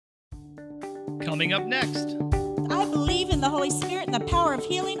Coming up next. I believe in the Holy Spirit and the power of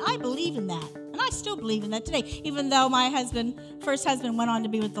healing. I believe in that. And I still believe in that today. Even though my first husband went on to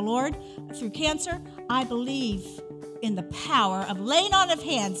be with the Lord through cancer, I believe in the power of laying on of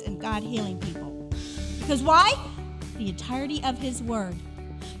hands and God healing people. Because why? The entirety of his word.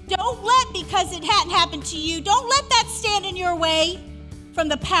 Don't let, because it hadn't happened to you, don't let that stand in your way from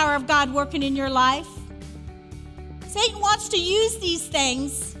the power of God working in your life. Satan wants to use these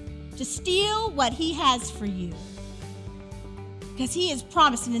things to steal what he has for you. Because he is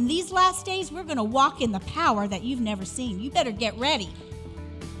promising in these last days, we're going to walk in the power that you've never seen. You better get ready.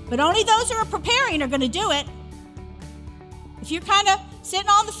 But only those who are preparing are going to do it. If you're kind of sitting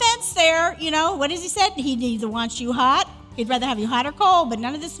on the fence there, you know, what does he say? He neither wants you hot. He'd rather have you hot or cold, but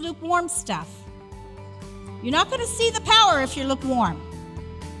none of this lukewarm stuff. You're not going to see the power if you're lukewarm.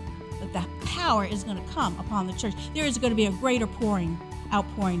 But the power is going to come upon the church. There is going to be a greater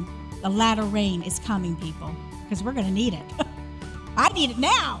outpouring. The latter rain is coming, people, because we're going to need it. I need it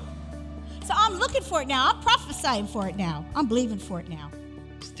now. So I'm looking for it now. I'm prophesying for it now. I'm believing for it now.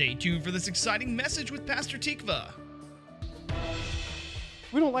 Stay tuned for this exciting message with Pastor Tikvah.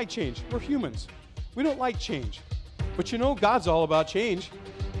 We don't like change. We're humans. We don't like change. But you know, God's all about change.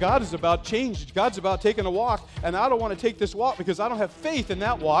 God is about change. God's about taking a walk, and I don't want to take this walk because I don't have faith in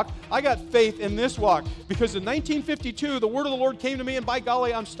that walk. I got faith in this walk because in 1952, the word of the Lord came to me, and by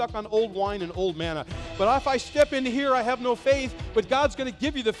golly, I'm stuck on old wine and old manna. But if I step into here, I have no faith, but God's going to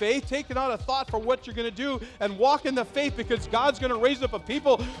give you the faith. Take it out a thought for what you're going to do and walk in the faith because God's going to raise up a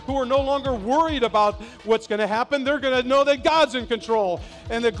people who are no longer worried about what's going to happen. They're going to know that God's in control,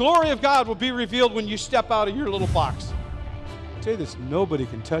 and the glory of God will be revealed when you step out of your little box. Say this, nobody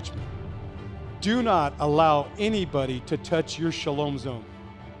can touch me. Do not allow anybody to touch your shalom zone,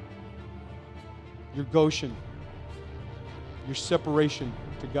 your Goshen, your separation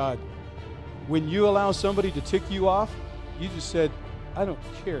to God. When you allow somebody to tick you off, you just said, I don't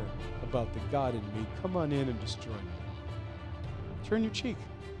care about the God in me. Come on in and destroy me. Turn your cheek.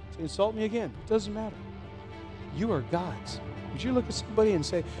 Say, insult me again. It doesn't matter. You are God's. Would you look at somebody and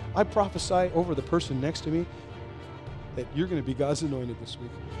say, I prophesy over the person next to me that you're going to be God's anointed this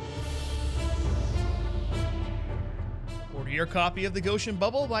week. Order your copy of the Goshen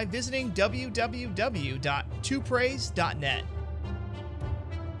Bubble by visiting www.topraise.net.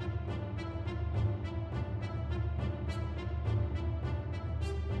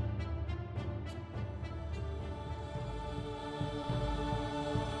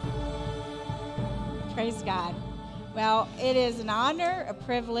 Praise God. Well, it is an honor, a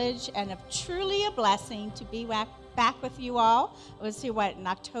privilege, and truly a blessing to be back with you all. I was here, in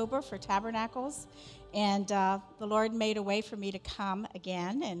October for Tabernacles, and the Lord made a way for me to come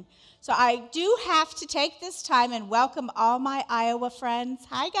again. And so I do have to take this time and welcome all my Iowa friends.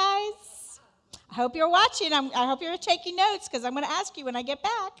 Hi, guys. I hope you're watching. I hope you're taking notes because I'm going to ask you when I get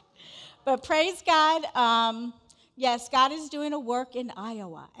back. But praise God. Yes, God is doing a work in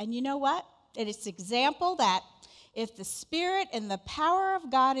Iowa. And you know what? It is an example that if the Spirit and the power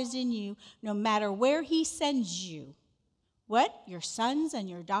of God is in you, no matter where he sends you, what? Your sons and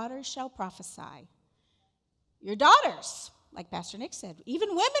your daughters shall prophesy. Your daughters, like Pastor Nick said, even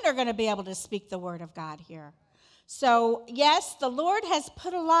women are going to be able to speak the word of God here. So, yes, the Lord has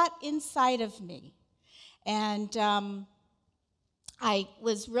put a lot inside of me. And I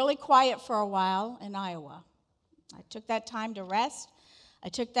was really quiet for a while in Iowa. I took that time to rest. I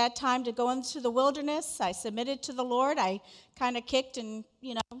took that time to go into the wilderness. I submitted to the Lord. I kind of kicked and,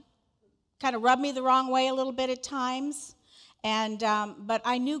 kind of rubbed me the wrong way a little bit at times. And but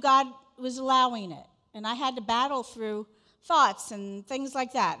I knew God was allowing it. And I had to battle through thoughts and things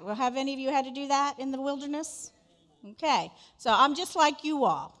like that. Well, have any of you had to do that in the wilderness? Okay. So I'm just like you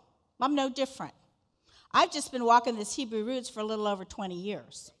all. I'm no different. I've just been walking this Hebrew roots for a little over 20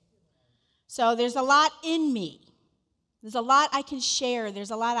 years. So there's a lot in me. There's a lot I can share.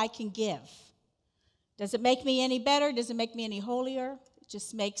 There's a lot I can give. Does it make me any better? Does it make me any holier? It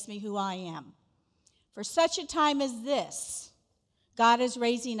just makes me who I am. For such a time as this, God is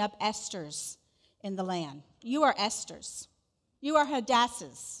raising up Esthers in the land. You are Esthers. You are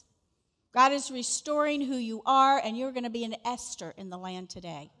Hadassahs. God is restoring who you are, and you're going to be an Esther in the land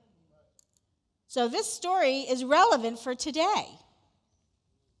today. So this story is relevant for today.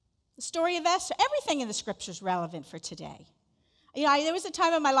 The story of Esther, everything in the scripture is relevant for today. There was a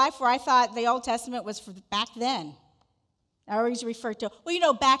time in my life where I thought the Old Testament was for back then. I always refer to,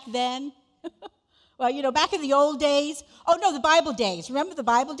 back then. Well, back in the old days. Oh, no, the Bible days. Remember the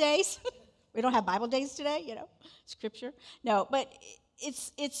Bible days? We don't have Bible days today, scripture. No, but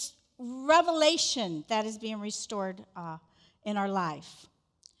it's revelation that is being restored in our life.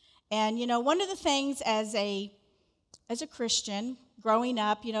 And, one of the things as a Christian, growing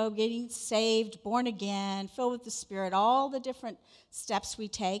up, getting saved, born again, filled with the Spirit, all the different steps we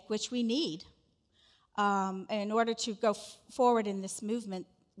take, which we need in order to go forward in this movement,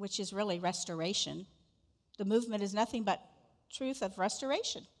 which is really restoration. The movement is nothing but truth of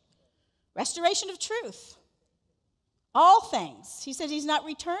restoration. Restoration of truth. All things. He said he's not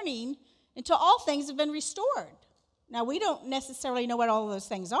returning until all things have been restored. Now, we don't necessarily know what all of those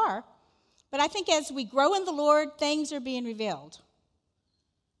things are, but I think as we grow in the Lord, things are being revealed.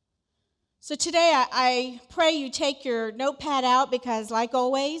 So today, I pray you take your notepad out because, like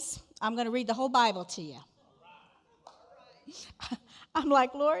always, I'm going to read the whole Bible to you. I'm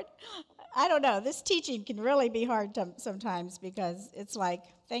like, Lord, I don't know. This teaching can really be hard sometimes because it's like,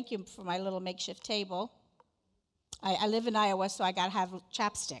 thank you for my little makeshift table. I live in Iowa, so I got to have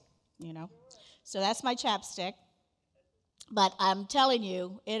chapstick, So that's my chapstick. But I'm telling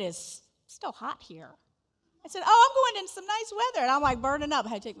you, it is still hot here. I said, I'm going in some nice weather. And I'm like burning up. I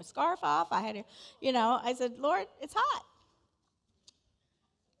had to take my scarf off. I had to, I said, Lord, it's hot.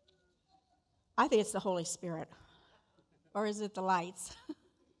 I think it's the Holy Spirit. Or is it the lights?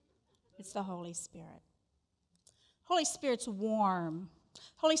 It's the Holy Spirit. Holy Spirit's warm.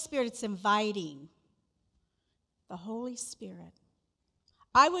 Holy Spirit's inviting. The Holy Spirit.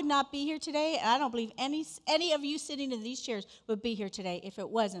 I would not be here today, and I don't believe any of you sitting in these chairs would be here today if it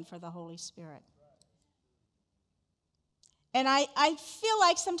wasn't for the Holy Spirit. And I feel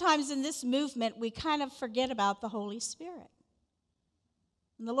like sometimes in this movement, we kind of forget about the Holy Spirit.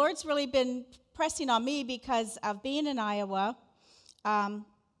 And the Lord's really been pressing on me because of being in Iowa. The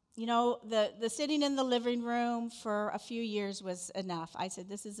sitting in the living room for a few years was enough. I said,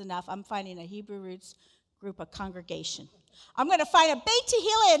 this is enough. I'm finding a Hebrew roots group of congregation. I'm going to find a Beit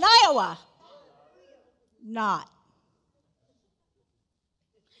Tehila in Iowa. Not.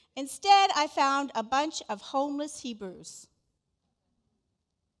 Instead, I found a bunch of homeless Hebrews.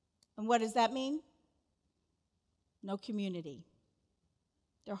 And what does that mean? No community.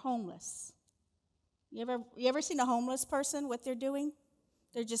 They're homeless. You ever seen a homeless person, what they're doing?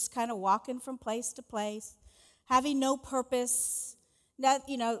 They're just kind of walking from place to place, having no purpose. Not,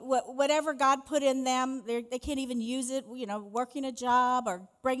 whatever God put in them, they can't even use it, working a job or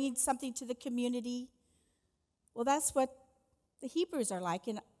bringing something to the community. Well, that's what the Hebrews are like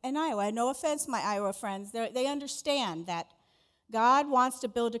in Iowa. No offense, my Iowa friends. They understand that God wants to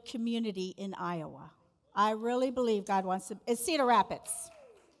build a community in Iowa. I really believe God wants to. It's Cedar Rapids.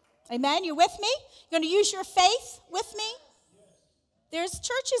 Amen? You with me? You're going to use your faith with me? There's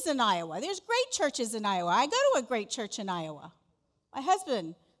churches in Iowa. There's great churches in Iowa. I go to a great church in Iowa. My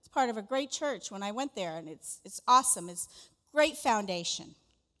husband is part of a great church when I went there, and it's awesome. It's great foundation.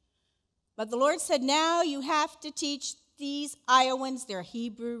 But the Lord said, now you have to teach these Iowans their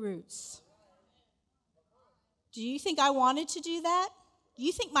Hebrew roots. Do you think I wanted to do that? Do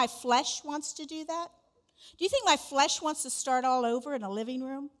you think my flesh wants to do that? Do you think my flesh wants to start all over in a living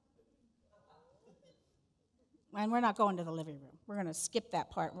room? And we're not going to the living room. We're going to skip that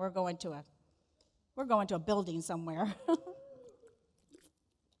part. We're going to a building somewhere.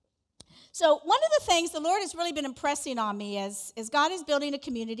 So one of the things the Lord has really been impressing on me is God is building a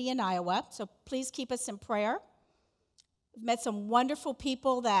community in Iowa. So please keep us in prayer. We've met some wonderful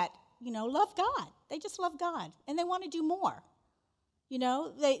people that, love God. They just love God, and they want to do more.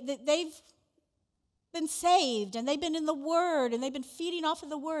 They've been saved, and they've been in the Word, and they've been feeding off of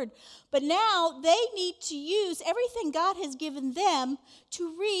the Word. But now they need to use everything God has given them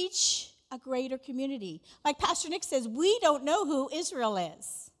to reach a greater community. Like Pastor Nick says, we don't know who Israel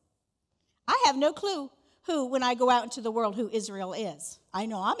is. I have no clue when I go out into the world, who Israel is. I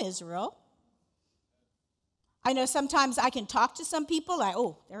know I'm Israel. I know sometimes I can talk to some people like,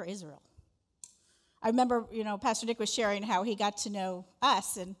 they're Israel. I remember, Pastor Nick was sharing how he got to know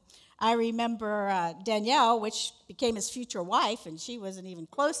us, and I remember Danielle, which became his future wife, and she wasn't even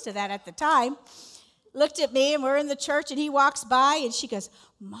close to that at the time, looked at me, and we're in the church, and he walks by, and she goes,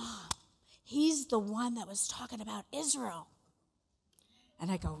 Mom, he's the one that was talking about Israel.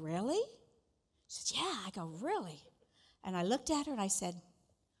 And I go, really? She said, yeah. I go, really? And I looked at her, and I said,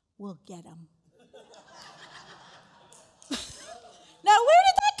 we'll get him. Now, where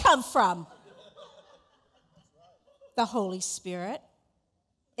did that come from? The Holy Spirit.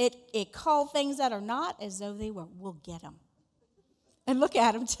 It called things that are not as though they were. We'll get them. And look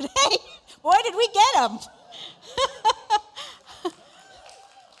at them today. Boy, did we get them.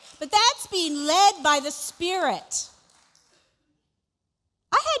 But that's being led by the Spirit.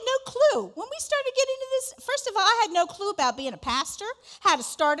 I had no clue. When we started getting into this, first of all, I had no clue about being a pastor, how to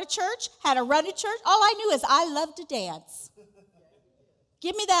start a church, how to run a church. All I knew is I love to dance.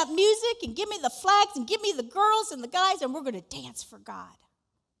 Give me that music and give me the flags and give me the girls and the guys, and we're going to dance for God.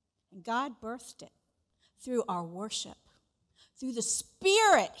 And God birthed it through our worship. Through the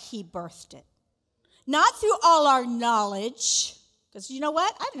Spirit, he birthed it. Not through all our knowledge, because you know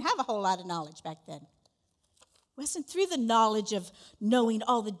what? I didn't have a whole lot of knowledge back then. It wasn't through the knowledge of knowing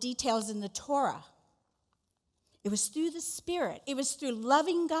all the details in the Torah. It was through the Spirit. It was through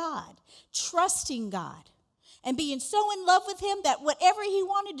loving God, trusting God, and being so in love with him that whatever he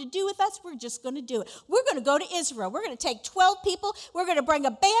wanted to do with us, we're just going to do it. We're going to go to Israel. We're going to take 12 people. We're going to bring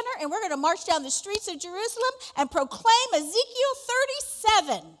a banner, and we're going to march down the streets of Jerusalem and proclaim Ezekiel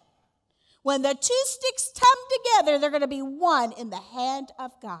 37. When the two sticks come together, they're going to be one in the hand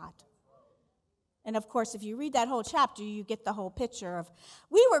of God. And, of course, if you read that whole chapter, you get the whole picture of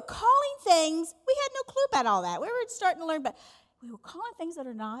we were calling things. We had no clue about all that. We were starting to learn, but we were calling things that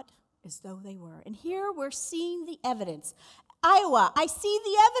are not as though they were. And here we're seeing the evidence. Iowa, I see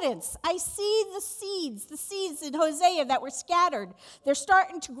the evidence. I see the seeds in Hosea that were scattered. They're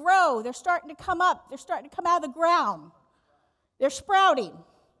starting to grow. They're starting to come up. They're starting to come out of the ground. They're sprouting.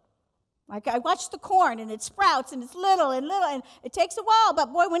 Like I watch the corn, and it sprouts, and it's little, and it takes a while,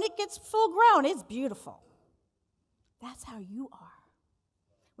 but boy, when it gets full grown, it's beautiful. That's how you are.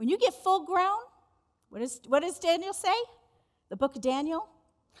 When you get full grown, what does Daniel say? The book of Daniel?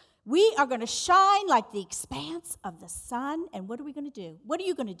 We are going to shine like the expanse of the sun, and what are we going to do? What are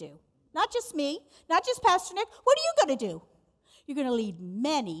you going to do? Not just me, not just Pastor Nick. What are you going to do? You're going to lead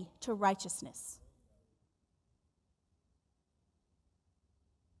many to righteousness.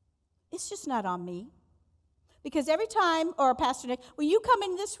 It's just not on me. Because every time, or Pastor Nick, when you come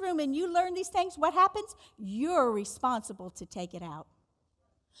in this room and you learn these things, what happens? You're responsible to take it out.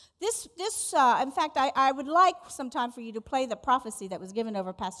 In fact, I would like sometime for you to play the prophecy that was given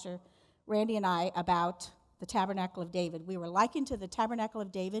over Pastor Randy and I about the Tabernacle of David. We were likened to the Tabernacle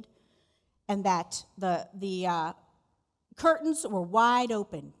of David, and that the curtains were wide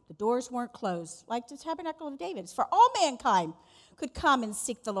open. The doors weren't closed, like the Tabernacle of David. It's for all mankind could come and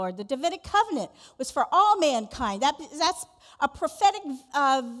seek the Lord. The Davidic covenant was for all mankind. That's a prophetic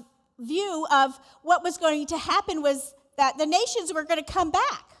view of what was going to happen, was that the nations were going to come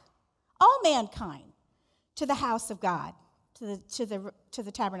back, all mankind, to the house of God, to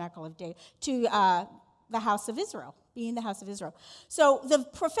the Tabernacle of David, to the house of Israel, being the house of Israel. So the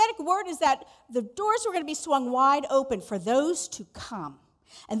prophetic word is that the doors were going to be swung wide open for those to come.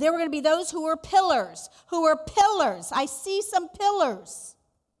 And there were going to be those who were pillars. I see some pillars.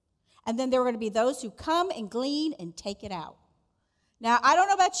 And then there were going to be those who come and glean and take it out. Now, I don't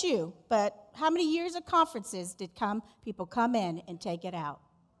know about you, but how many years of conferences did people come in and take it out?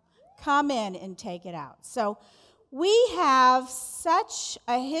 Come in and take it out. So we have such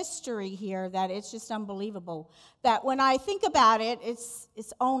a history here that it's just unbelievable. That when I think about it,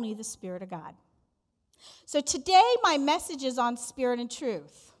 it's only the Spirit of God. So today my message is on spirit and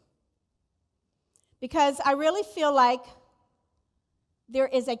truth, because I really feel like there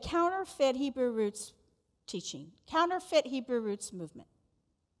is a counterfeit Hebrew roots teaching, counterfeit Hebrew roots movement.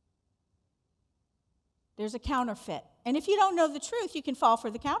 There's a counterfeit. And if you don't know the truth, you can fall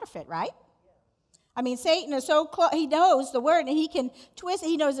for the counterfeit, right? I mean, Satan is so close, he knows the word, and he can twist it.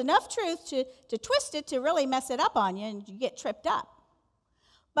 He knows enough truth to twist it to really mess it up on you, and you get tripped up.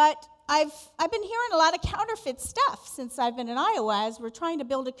 But I've been hearing a lot of counterfeit stuff since I've been in Iowa as we're trying to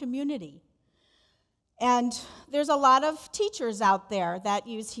build a community. And there's a lot of teachers out there that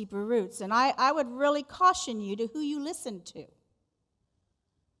use Hebrew roots, and I would really caution you to who you listen to.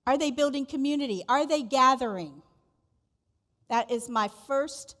 Are they building community? Are they gathering? That is my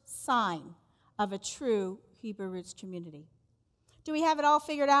first sign of a true Hebrew roots community. Do we have it all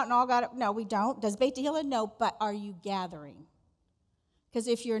figured out and all got it? No, we don't. Does Beit Tehila? No, but are you gathering? Because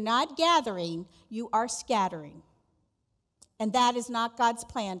if you're not gathering, you are scattering. And that is not God's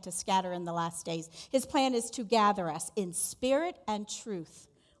plan, to scatter in the last days. His plan is to gather us in spirit and truth.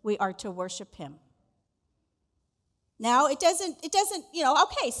 We are to worship him. Now, it doesn't,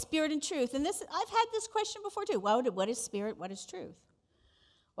 okay, spirit and truth. And this, I've had this question before too. Well, what is spirit? What is truth?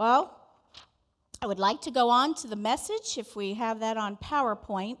 Well, I would like to go on to the message if we have that on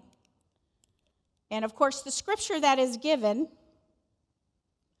PowerPoint. And of course, the scripture that is given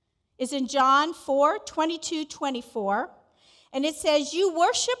is in John 4:22-24, and it says, "You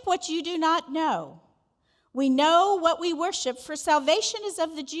worship what you do not know. We know what we worship, for salvation is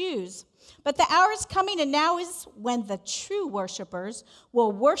of the Jews. But the hour is coming, and now is when the true worshipers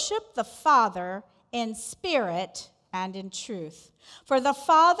will worship the Father in spirit and in truth. For the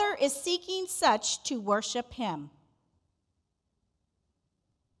Father is seeking such to worship him.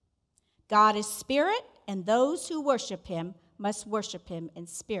 God is spirit, and those who worship him must worship him in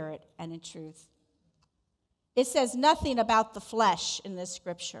spirit and in truth. It says nothing about the flesh in this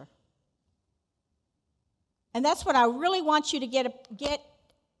scripture. And that's what I really want you to get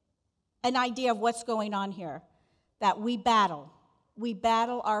an idea of what's going on here, that we battle. We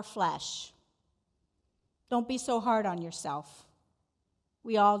battle our flesh. Don't be so hard on yourself.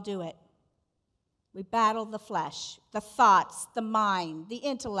 We all do it. We battle the flesh, the thoughts, the mind, the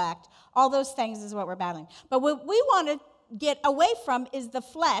intellect. All those things is what we're battling. But what we want to get away from is the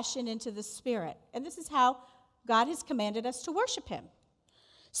flesh and into the spirit. And this is how God has commanded us to worship him.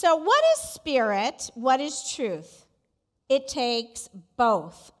 So what is spirit? What is truth? It takes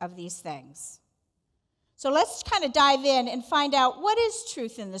both of these things. So let's kind of dive in and find out what is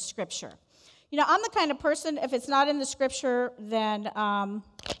truth in the scripture. You know, I'm the kind of person, if it's not in the scripture, then I'm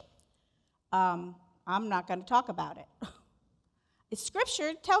not going to talk about it.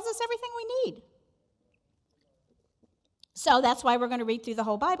 Scripture tells us everything we need. So that's why we're going to read through the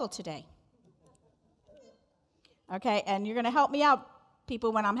whole Bible today. Okay, and you're going to help me out,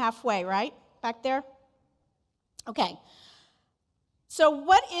 people, when I'm halfway, right? Back there? Okay. So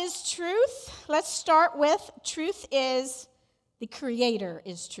what is truth? Let's start with truth is the Creator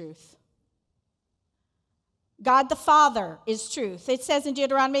is truth. God the Father is truth. It says in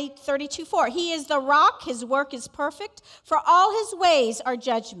Deuteronomy 32:4, he is the rock, his work is perfect, for all his ways are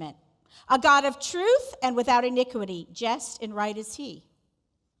judgment. A God of truth and without iniquity, just and right is he.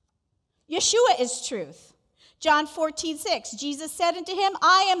 Yeshua is truth. John 14:6, Jesus said unto him,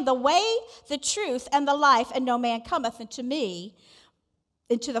 I am the way, the truth, and the life, and no man cometh unto me,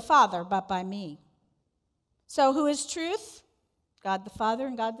 into the Father, but by me. So who is truth? God the Father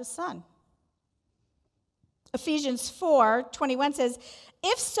and God the Son. Ephesians 4:21 says,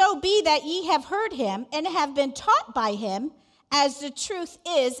 if so be that ye have heard him and have been taught by him, as the truth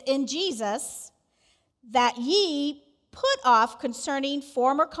is in Jesus, that ye put off concerning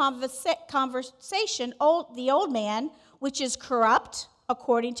former conversation the old man, which is corrupt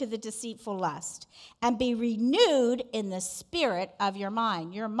according to the deceitful lust, and be renewed in the spirit of your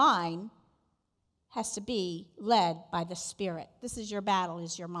mind. Your mind has to be led by the Spirit. This is your battle,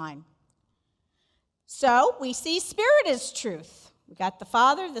 is your mind. So we see Spirit is truth. We got the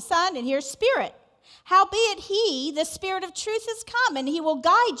Father, the Son, and here's Spirit. Howbeit he, the Spirit of truth, is come, and he will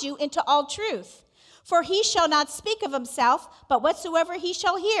guide you into all truth. For he shall not speak of himself, but whatsoever he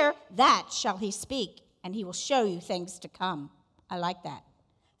shall hear, that shall he speak, and he will show you things to come. I like that.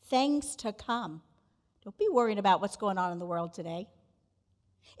 Things to come. Don't be worried about what's going on in the world today.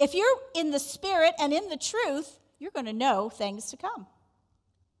 If you're in the Spirit and in the truth, you're going to know things to come.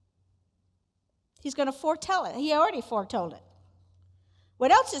 He's going to foretell it. He already foretold it. What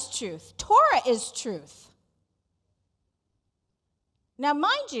else is truth? Torah is truth. Now,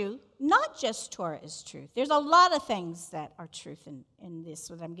 mind you, not just Torah is truth. There's a lot of things that are truth in this,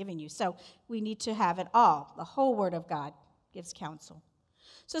 what I'm giving you. So we need to have it all. The whole Word of God gives counsel.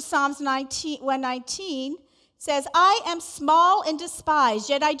 So Psalms 119 says, I am small and despised,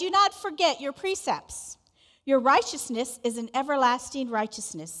 yet I do not forget your precepts. Your righteousness is an everlasting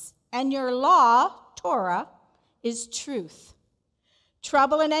righteousness, and your law, Torah, is truth.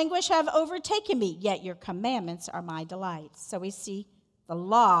 Trouble and anguish have overtaken me, yet your commandments are my delights. So we see the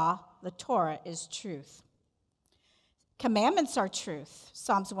law, the Torah, is truth. Commandments are truth.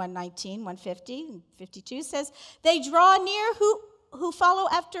 Psalms 119, 150, and 52 says, they draw near who follow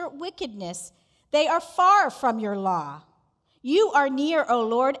after wickedness. They are far from your law. You are near, O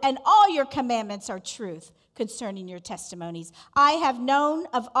Lord, and all your commandments are truth concerning your testimonies. I have known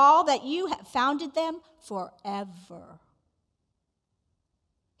of all that you have founded them forever.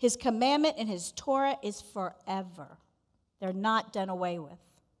 His commandment and his Torah is forever. They're not done away with.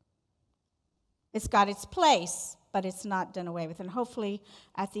 It's got its place, but it's not done away with. And hopefully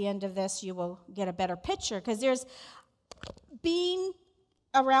at the end of this you will get a better picture, because there's being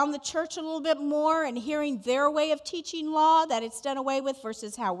around the church a little bit more and hearing their way of teaching law, that it's done away with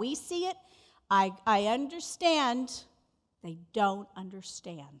versus how we see it. I understand. They don't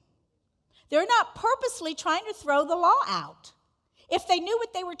understand. They're not purposely trying to throw the law out. If they knew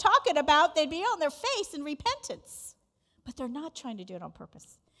what they were talking about, they'd be on their face in repentance. But they're not trying to do it on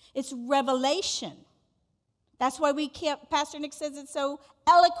purpose. It's revelation. That's why we can't, Pastor Nick says it so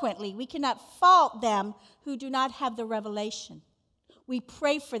eloquently, we cannot fault them who do not have the revelation. We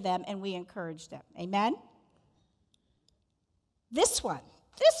pray for them and we encourage them. Amen? This one.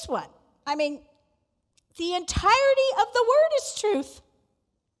 I mean, the entirety of the word is truth.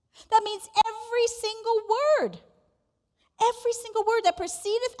 That means every single word that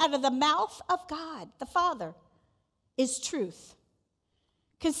proceedeth out of the mouth of God, the Father, is truth.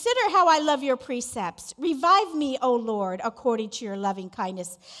 Consider how I love your precepts. Revive me, O Lord, according to your loving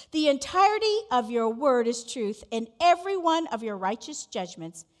kindness. The entirety of your word is truth, and every one of your righteous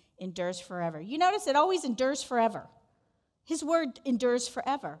judgments endures forever. You notice it always endures forever. His word endures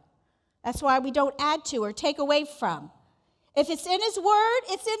forever. That's why we don't add to or take away from. If it's in his word,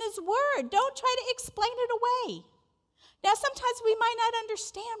 it's in his word. Don't try to explain it away. Now, sometimes we might not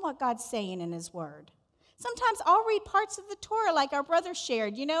understand what God's saying in his word. Sometimes I'll read parts of the Torah like our brother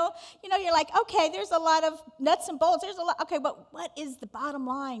shared. You're like, okay, there's a lot of nuts and bolts. Okay, but what is the bottom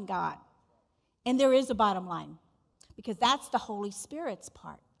line, God? And there is a bottom line, because that's the Holy Spirit's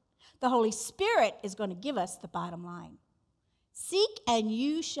part. The Holy Spirit is going to give us the bottom line. Seek and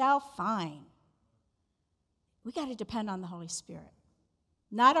you shall find. We got to depend on the Holy Spirit,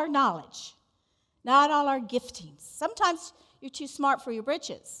 not our knowledge, not all our giftings. Sometimes you're too smart for your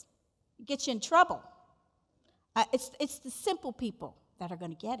britches. It gets you in trouble. It's the simple people that are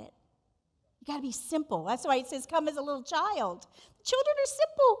going to get it. You got to be simple. That's why it says, come as a little child. The children are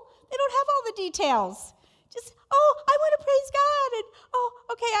simple. They don't have all the details. Just, I want to praise God. And,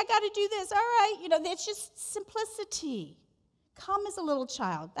 okay, I got to do this. All right. It's just simplicity. Come as a little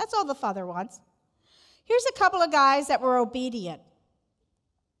child. That's all the Father wants. Here's a couple of guys that were obedient.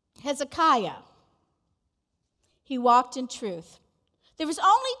 Hezekiah. He walked in truth. There was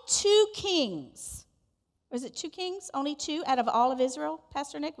only 2 kings. Was it 2 kings? Only 2 out of all of Israel?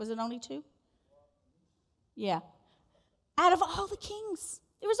 Pastor Nick, was it only 2? Yeah. Out of all the kings,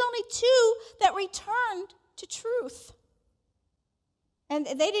 there was only 2 that returned to truth. And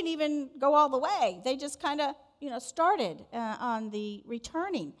they didn't even go all the way. They just kind of, started on the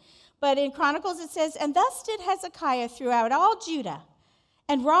returning. But in Chronicles it says, and thus did Hezekiah throughout all Judah,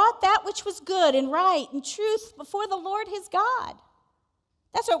 and wrought that which was good and right and truth before the Lord his God.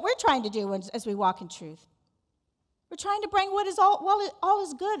 That's what we're trying to do as we walk in truth. We're trying to bring what is all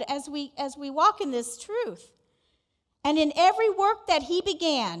is good as we walk in this truth. And in every work that he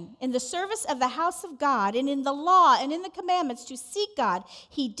began, in the service of the house of God, and in the law and in the commandments to seek God,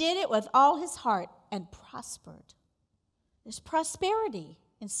 he did it with all his heart and prospered. There's prosperity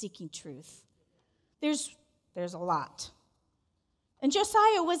in seeking truth. There's a lot. And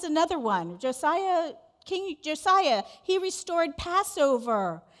Josiah was another one. King Josiah, he restored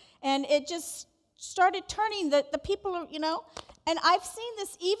Passover, and it just started turning the people, and I've seen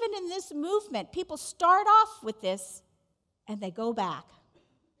this even in this movement. People start off with this, and they go back.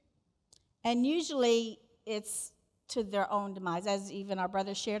 And usually it's to their own demise, as even our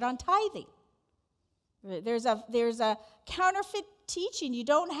brother shared on tithing. There's a counterfeit teaching. You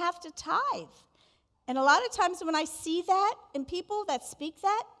don't have to tithe. And a lot of times when I see that in people that speak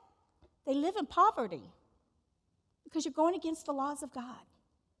that, they live in poverty because you're going against the laws of God.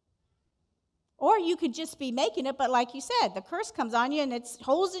 Or you could just be making it, but like you said, the curse comes on you and it's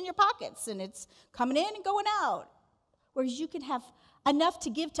holes in your pockets and it's coming in and going out. Whereas you can have enough to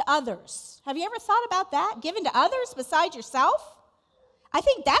give to others. Have you ever thought about that? Giving to others besides yourself? I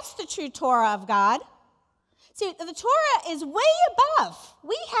think that's the true Torah of God. See, the Torah is way above.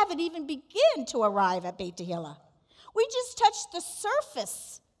 We haven't even begun to arrive at Beit Tehila. We just touched the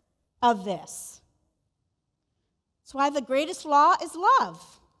surface of this. That's why the greatest law is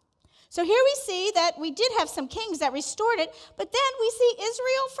love. So here we see that we did have some kings that restored it, but then we see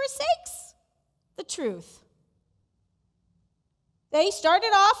Israel forsakes the truth. They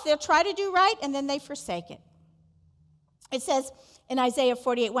started off, they'll try to do right, and then they forsake it. It says in Isaiah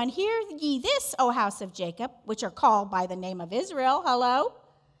 48:1, hear ye this, O house of Jacob, which are called by the name of Israel, hello,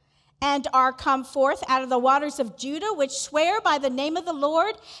 and are come forth out of the waters of Judah, which swear by the name of the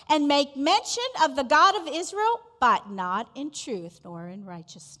Lord, and make mention of the God of Israel, but not in truth nor in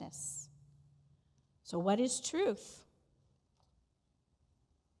righteousness. So what is truth?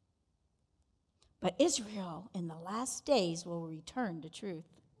 But Israel in the last days will return to truth.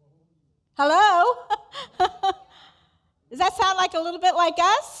 Hello? Does that sound like a little bit like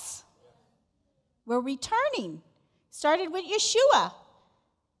us? We're returning. Started with Yeshua.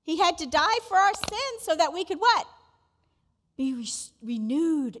 He had to die for our sins so that we could what? Be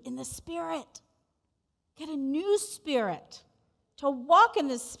renewed in the Spirit. Get a new spirit to walk in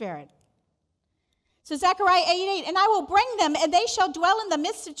the Spirit. So Zechariah 8:8, and I will bring them, and they shall dwell in the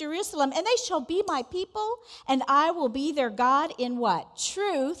midst of Jerusalem, and they shall be my people, and I will be their God in what?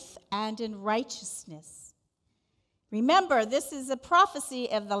 Truth and in righteousness. Remember, this is a prophecy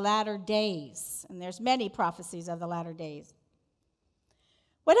of the latter days, and there's many prophecies of the latter days.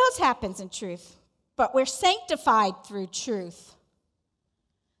 What else happens in truth? But we're sanctified through truth.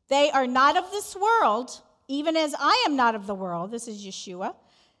 They are not of this world, even as I am not of the world. This is Yeshua.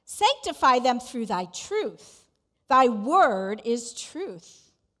 Sanctify them through thy truth. Thy word is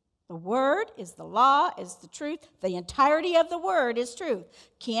truth. The word is the law, is the truth. The entirety of the word is truth.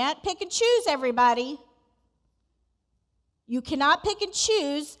 Can't pick and choose, everybody. You cannot pick and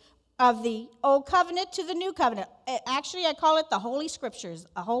choose of the old covenant to the new covenant. Actually, I call it the Holy Scriptures.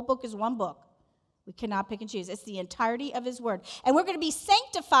 A whole book is one book. We cannot pick and choose. It's the entirety of his word. And we're going to be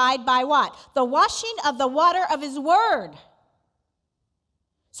sanctified by what? The washing of the water of his word.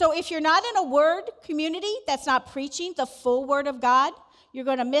 So if you're not in a word community that's not preaching the full word of God, you're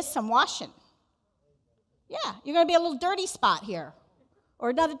going to miss some washing. Yeah, you're going to be a little dirty spot here, or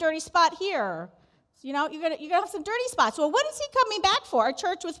another dirty spot here. You know, you're going to have some dirty spots. Well, what is he coming back for? A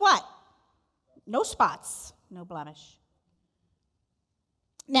church with what? No spots, no blemish.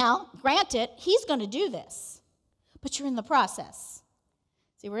 Now, granted, he's going to do this, but you're in the process.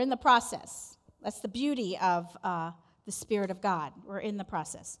 See, we're in the process. That's the beauty of the Spirit of God. We're in the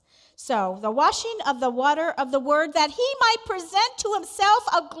process. So, the washing of the water of the word, that he might present to himself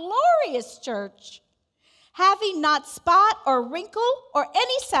a glorious church, having not spot or wrinkle or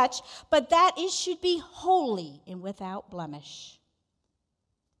any such, but that it should be holy and without blemish.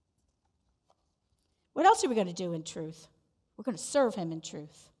 What else are we going to do in truth? We're going to serve him in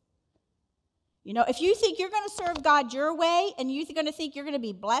truth. You know, if you think you're going to serve God your way and you're going to think you're going to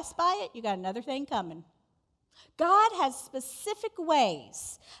be blessed by it, you got another thing coming. God has specific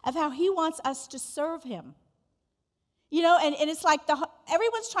ways of how he wants us to serve him. You know, and it's like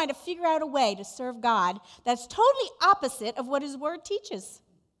everyone's trying to figure out a way to serve God that's totally opposite of what his word teaches.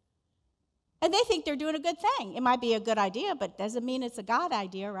 And they think they're doing a good thing. It might be a good idea, but doesn't mean it's a God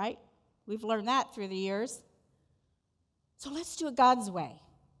idea, right? We've learned that through the years. So let's do it God's way.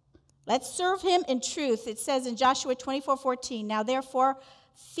 Let's serve him in truth. It says in Joshua 24:14, now therefore,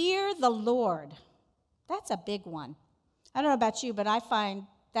 fear the Lord. That's a big one. I don't know about you, but I find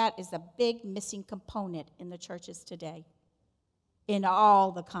that is a big missing component in the churches today, in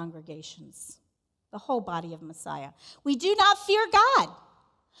all the congregations, the whole body of Messiah. We do not fear God.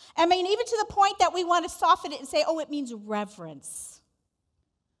 I mean, even to the point that we want to soften it and say, oh, it means reverence.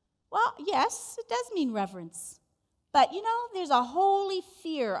 Well, yes, it does mean reverence. But, you know, there's a holy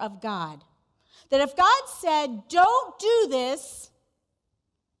fear of God. That if God said, don't do this,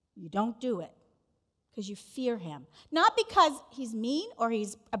 you don't do it. Because you fear him. Not because he's mean or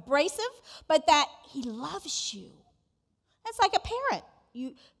he's abrasive, but that he loves you. That's like a parent.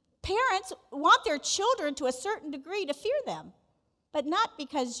 Parents want their children to a certain degree to fear them. But not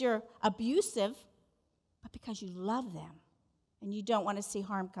because you're abusive, but because you love them. And you don't want to see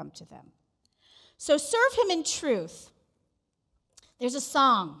harm come to them. So serve him in truth. There's a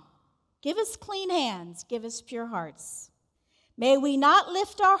song. Give us clean hands, give us pure hearts. May we not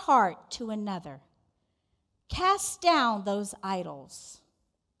lift our heart to another. Cast down those idols.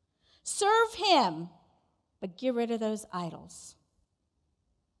 Serve him, but get rid of those idols.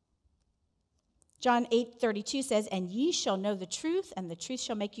 John 8:32 says, and ye shall know the truth, and the truth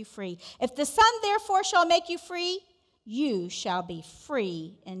shall make you free. If the Son therefore shall make you free, you shall be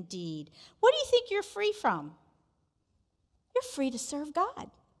free indeed. What do you think you're free from? You're free to serve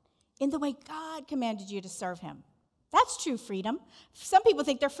God in the way God commanded you to serve him. That's true freedom. Some people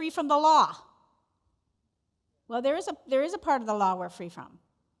think they're free from the law. Well, there is a part of the law we're free from,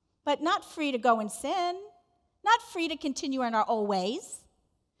 but not free to go and sin, not free to continue in our old ways.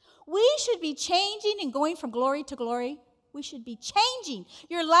 We should be changing and going from glory to glory. We should be changing.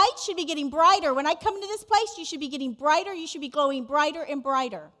 Your light should be getting brighter. When I come into this place, you should be getting brighter. You should be glowing brighter and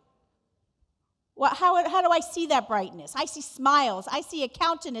brighter. Well, how do I see that brightness? I see smiles. I see a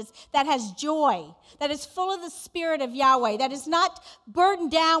countenance that has joy, that is full of the Spirit of Yahweh, that is not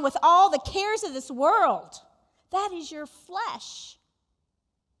burdened down with all the cares of this world. That is your flesh.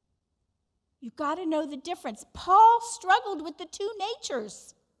 You've got to know the difference. Paul struggled with the two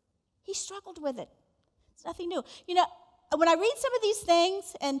natures. He struggled with it. It's nothing new. You know, when I read some of these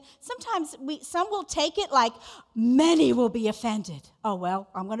things, and sometimes some will take it like, many will be offended. Oh, well,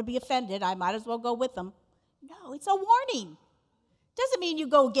 I'm going to be offended. I might as well go with them. No, it's a warning. Doesn't mean you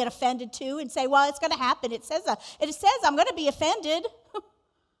go get offended too and say, well, it's going to happen. It says I'm going to be offended.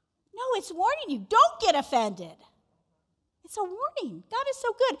 No, it's warning you. Don't get offended. It's a warning. God is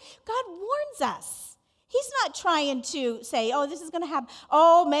so good. God warns us. He's not trying to say, oh, this is going to happen.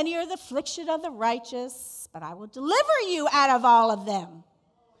 Oh, many are the affliction of the righteous, but I will deliver you out of all of them.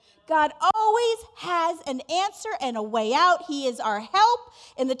 God always has an answer and a way out. He is our help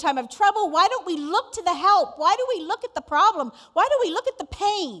in the time of trouble. Why don't we look to the help? Why do we look at the problem? Why do we look at the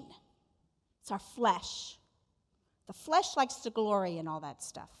pain? It's our flesh. The flesh likes to glory in all that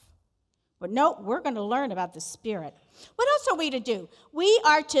stuff. But no, we're going to learn about the Spirit. What else are we to do? We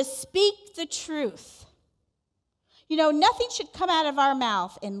are to speak the truth. Nothing should come out of our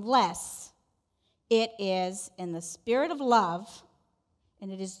mouth unless it is in the spirit of love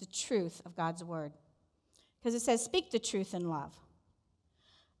and it is the truth of God's word. Because it says, speak the truth in love.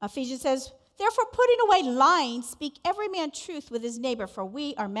 Ephesians says, therefore, putting away lying, speak every man truth with his neighbor, for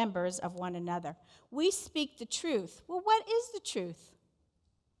we are members of one another. We speak the truth. Well, what is the truth?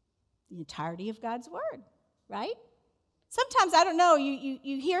 The entirety of God's word, right? Sometimes, I don't know,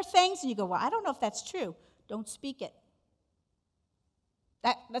 you hear things and you go, well, I don't know if that's true. Don't speak it.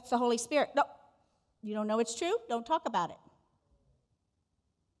 That's the Holy Spirit. No, you don't know it's true? Don't talk about it.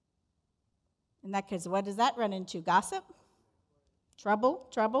 And that case, what does that run into? Gossip?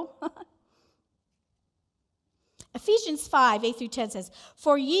 Trouble? Ephesians 5, 8 through 10 says,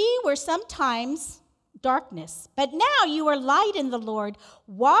 for ye were sometimes darkness, but now you are light in the Lord.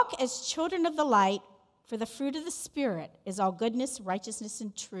 Walk as children of the light, for the fruit of the Spirit is all goodness, righteousness,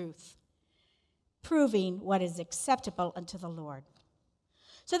 and truth, proving what is acceptable unto the Lord.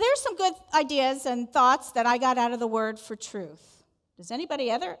 So there's some good ideas and thoughts that I got out of the word for truth. Does anybody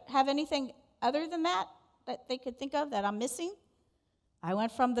have anything other than that they could think of that I'm missing? I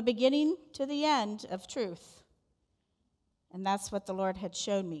went from the beginning to the end of truth. And that's what the Lord had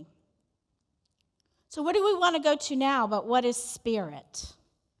shown me. So what do we want to go to now? But what is spirit?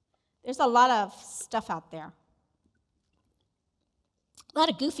 There's a lot of stuff out there. A lot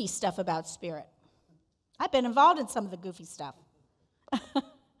of goofy stuff about spirit. I've been involved in some of the goofy stuff.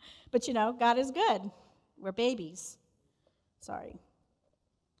 But God is good. We're babies. Sorry.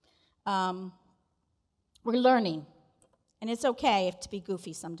 We're learning. And it's okay to be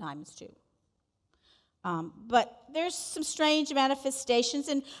goofy sometimes too. But there's some strange manifestations,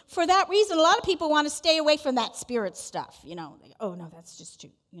 and for that reason, a lot of people want to stay away from that spirit stuff. Oh no, that's just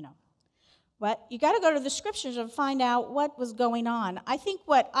too. But you got to go to the scriptures and find out what was going on. I think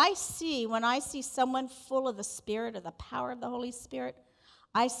what I see when I see someone full of the Spirit or the power of the Holy Spirit,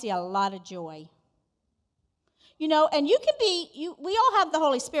 I see a lot of joy. And you can be. We all have the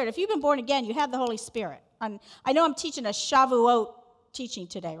Holy Spirit. If you've been born again, you have the Holy Spirit. I know I'm teaching a Shavuot teaching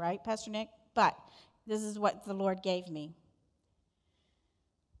today, right, Pastor Nick? But this is what the Lord gave me.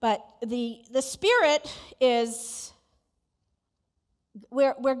 But the Spirit is,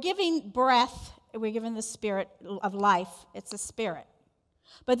 we're giving breath, we're giving the Spirit of life. It's a spirit.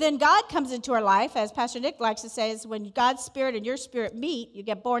 But then God comes into our life, as Pastor Nick likes to say, is when God's Spirit and your spirit meet, you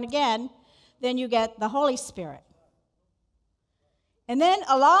get born again, then you get the Holy Spirit. And then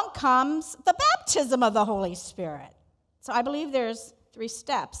along comes the baptism of the Holy Spirit. So I believe there's 3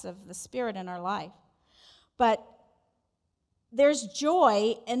 steps of the Spirit in our life. But there's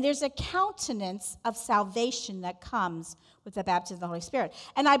joy and there's a countenance of salvation that comes with the baptism of the Holy Spirit.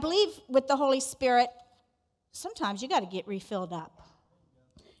 And I believe with the Holy Spirit, sometimes you got to get refilled up.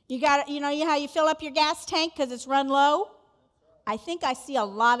 You got to, how you fill up your gas tank because it's run low? I think I see a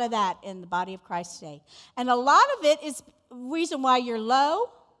lot of that in the body of Christ today. And a lot of it is reason why you're low.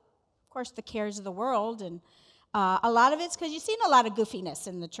 Of course, the cares of the world, and a lot of it's because you've seen a lot of goofiness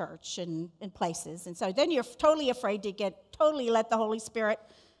in the church and in places. And so then you're totally afraid to totally let the Holy Spirit,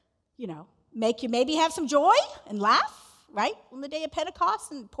 make you maybe have some joy and laugh, right? On the day of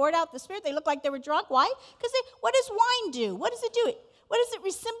Pentecost and poured out the Spirit, they looked like they were drunk. Why? Because what does wine do? What does it do? What does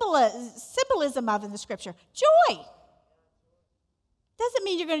it symbolism of in the Scripture? Joy. Doesn't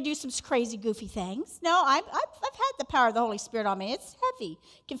mean you're going to do some crazy, goofy things. No, I've had the power of the Holy Spirit on me. It's heavy.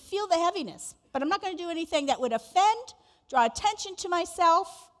 You can feel the heaviness. But I'm not going to do anything that would offend, draw attention to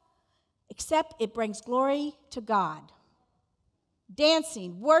myself, except it brings glory to God.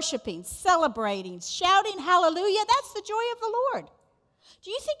 Dancing, worshiping, celebrating, shouting hallelujah, that's the joy of the Lord.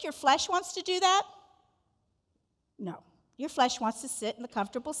 Do you think your flesh wants to do that? No. Your flesh wants to sit in the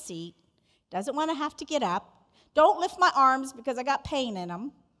comfortable seat, doesn't want to have to get up. Don't lift my arms because I got pain in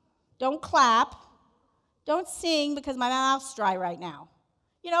them. Don't clap. Don't sing because my mouth's dry right now.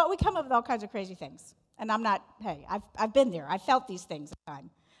 We come up with all kinds of crazy things. And I've been there. I've felt these things at the time.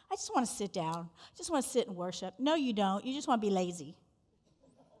 I just want to sit down. I just want to sit and worship. No, you don't. You just want to be lazy.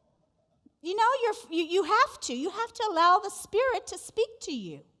 You have to. You have to allow the Spirit to speak to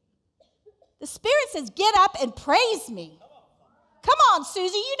you. The Spirit says, get up and praise me. Come on,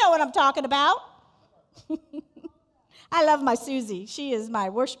 Susie. You know what I'm talking about. I love my Susie. She is my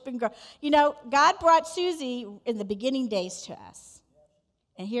worshiping girl. God brought Susie in the beginning days to us.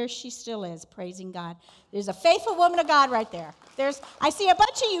 And here she still is, praising God. There's a faithful woman of God right there. I see a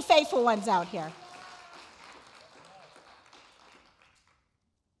bunch of you faithful ones out here.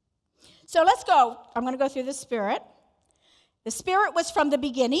 So let's go. I'm going to go through the Spirit. The Spirit was from the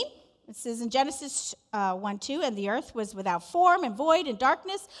beginning. It says in Genesis 1:2, and the earth was without form and void, and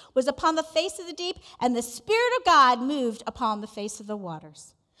darkness was upon the face of the deep, and the Spirit of God moved upon the face of the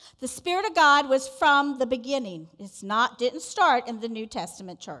waters. The Spirit of God was from the beginning. Didn't start in the New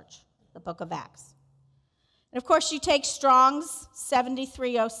Testament church, the book of Acts. And of course, you take Strong's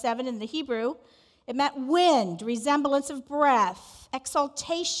 7307 in the Hebrew. It meant wind, resemblance of breath,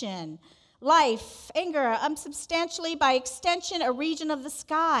 exaltation, life, anger, unsubstantially, by extension, a region of the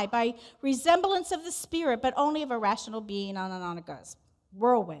sky, by resemblance of the spirit, but only of a rational being, on and on it goes.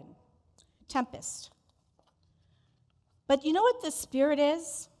 Whirlwind, tempest. But you know what the Spirit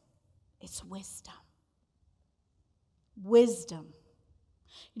is? It's wisdom. Wisdom.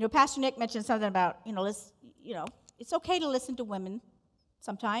 You know, Pastor Nick mentioned something about, it's okay to listen to women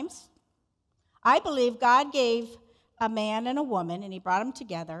sometimes. I believe God gave a man and a woman, and he brought them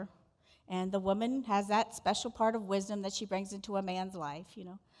together. And the woman has that special part of wisdom that she brings into a man's life,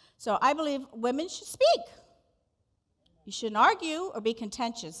 So I believe women should speak. You shouldn't argue or be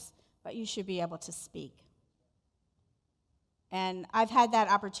contentious, but you should be able to speak. And I've had that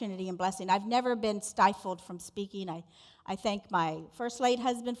opportunity and blessing. I've never been stifled from speaking. I thank my first late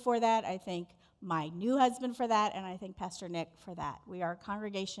husband for that. I thank my new husband for that. And I thank Pastor Nick for that. We are a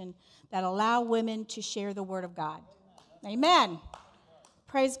congregation that allow women to share the word of God. Amen.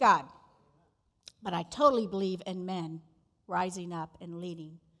 Praise God. But I totally believe in men rising up and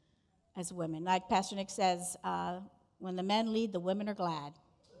leading as women. Like Pastor Nick says, when the men lead, the women are glad.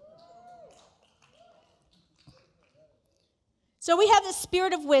 So we have the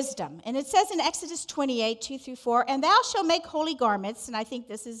spirit of wisdom. And it says in Exodus 28, 2-4, and thou shalt make holy garments. And I think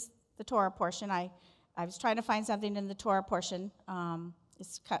this is the Torah portion. I was trying to find something in the Torah portion.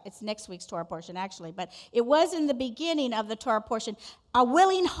 It's next week's Torah portion, actually. But it was in the beginning of the Torah portion. A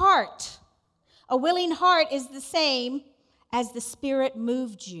willing heart. A willing heart is the same as the Spirit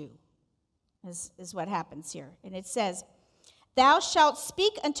moved you, is what happens here. And it says, thou shalt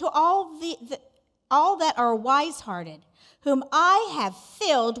speak unto all that are wise-hearted, whom I have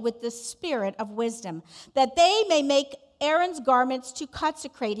filled with the spirit of wisdom, that they may make Aaron's garments to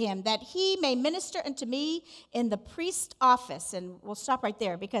consecrate him, that he may minister unto me in the priest office. And we'll stop right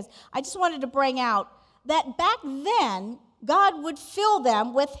there, because I just wanted to bring out that back then, God would fill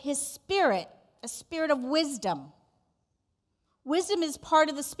them with his spirit, a spirit of wisdom. Wisdom is part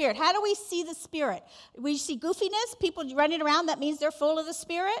of the Spirit. How do we see the Spirit? We see goofiness, people running around, that means they're full of the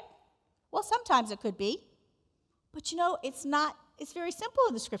Spirit? Well, sometimes it could be. But it's not, it's very simple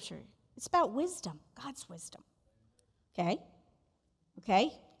in the Scripture. It's about wisdom, God's wisdom. Okay?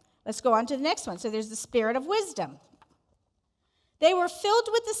 Let's go on to the next one. So there's the spirit of wisdom. They were filled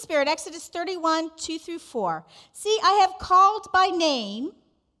with the Spirit, Exodus 31, 2-4. See, I have called by name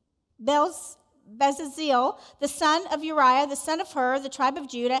Bezaleel, the son of Uriah, the son of Hur, the tribe of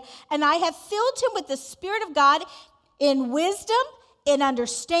Judah, and I have filled him with the Spirit of God in wisdom, in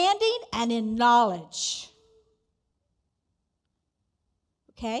understanding, and in knowledge.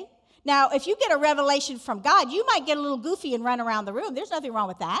 Okay? Now, if you get a revelation from God, you might get a little goofy and run around the room. There's nothing wrong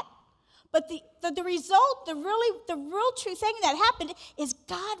with that. But the result, the real true thing that happened is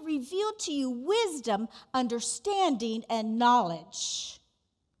God revealed to you wisdom, understanding, and knowledge.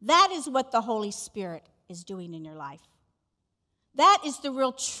 That is what the Holy Spirit is doing in your life. That is the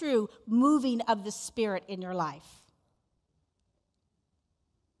real true moving of the Spirit in your life.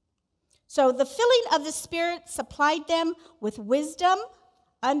 So the filling of the Spirit supplied them with wisdom,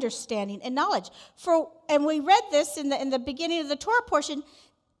 understanding, and knowledge. And we read this in the beginning of the Torah portion.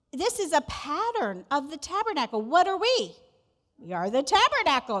 This is a pattern of the tabernacle. What are we? We are the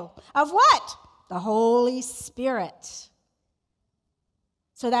tabernacle of what? The Holy Spirit.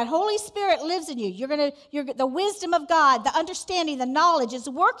 So that Holy Spirit lives in you. The wisdom of God, the understanding, the knowledge is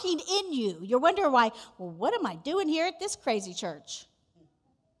working in you. You're wondering why, well, what am I doing here at this crazy church?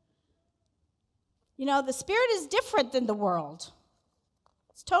 The Spirit is different than the world.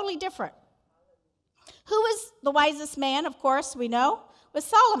 It's totally different. Who was the wisest man, of course, we know, was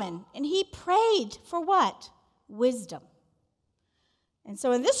Solomon. And he prayed for what? Wisdom. And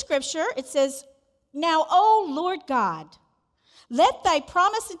so in this scripture, it says, now, O Lord God, let thy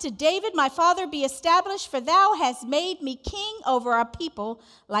promise unto David my father be established, for thou hast made me king over a people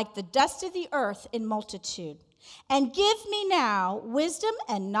like the dust of the earth in multitude. And give me now wisdom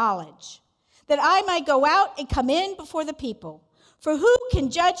and knowledge, that I might go out and come in before the people. For who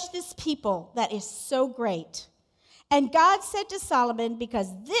can judge this people that is so great? And God said to Solomon, because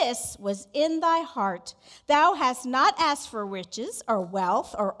this was in thy heart, thou hast not asked for riches or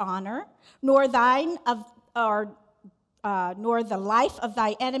wealth or honor, nor nor the life of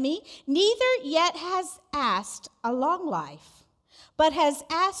thy enemy, neither yet has asked a long life. but has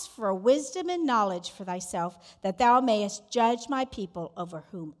asked for wisdom and knowledge for thyself, that thou mayest judge my people over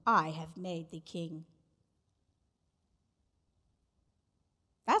whom I have made thee king.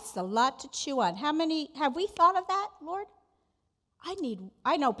 That's a lot to chew on. How many have we thought of that, Lord?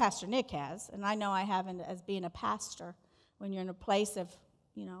 I know Pastor Nick has, and I know I haven't as being a pastor. When you're in a place of,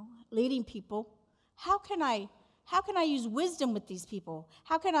 leading people, how can I use wisdom with these people?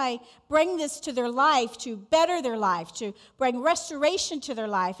 How can I bring this to their life, to better their life, to bring restoration to their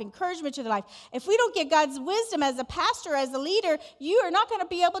life, encouragement to their life? If we don't get God's wisdom as a pastor, as a leader, you are not going to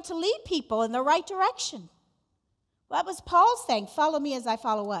be able to lead people in the right direction. What was Paul saying? Follow me as I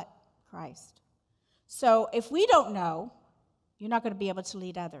follow what? Christ. So if we don't know, you're not going to be able to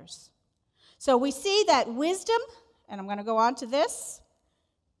lead others. So we see that wisdom, and I'm going to go on to this.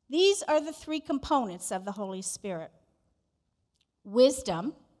 These are the three components of the Holy Spirit.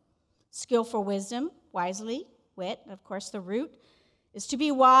 Wisdom, skillful wisdom, wisely, wit, of course the root, is to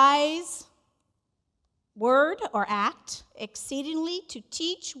be wise, word or act, exceedingly to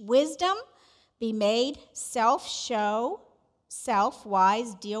teach wisdom, be made, self-show,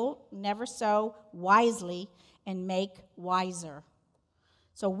 self-wise, deal never so wisely, and make wiser.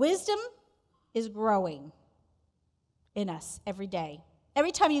 So wisdom is growing in us every day.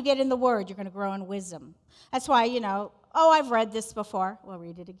 Every time you get in the Word, you're going to grow in wisdom. That's why, I've read this before. Well,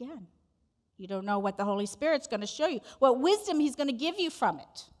 read it again. You don't know what the Holy Spirit's going to show you, what wisdom He's going to give you from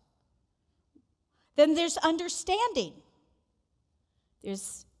it. Then there's understanding.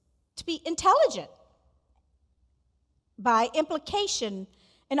 There's to be intelligent. By implication,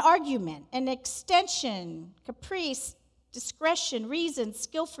 an argument, an extension, caprice, discretion, reason,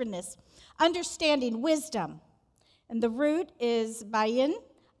 skillfulness, understanding, wisdom. And the root is bayin,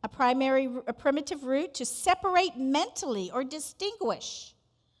 a primitive root to separate mentally or distinguish.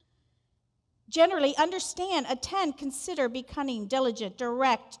 Generally, understand, attend, consider, be cunning, diligent,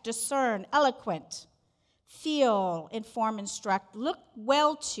 direct, discern, eloquent, feel, inform, instruct, look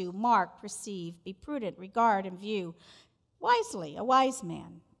well to, mark, perceive, be prudent, regard, and view. Wisely, a wise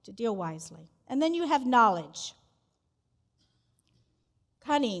man, to deal wisely. And then you have knowledge.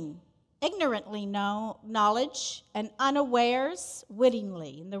 Cunning, ignorantly know knowledge, and unawares,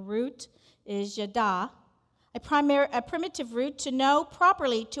 wittingly. And the root is yada, a primitive root to know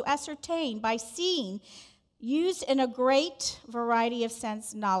properly, to ascertain by seeing, used in a great variety of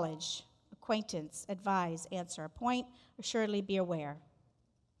sense, knowledge, acquaintance, advise, answer, appoint, assuredly be aware.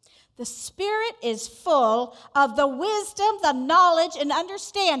 The Spirit is full of the wisdom, the knowledge, and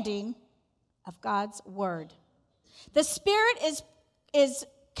understanding of God's Word. The Spirit is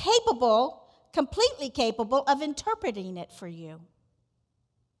capable, completely capable of interpreting it for you.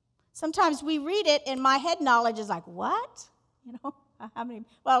 Sometimes we read it and my head knowledge is like, what? How many?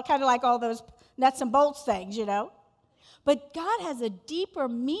 Well, kind of like all those nuts and bolts things, But God has a deeper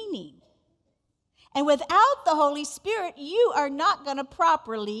meaning. And without the Holy Spirit, you are not going to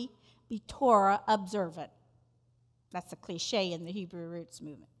properly be Torah observant. That's a cliche in the Hebrew roots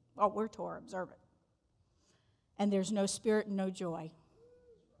movement. Oh, we're Torah observant. And there's no spirit and no joy.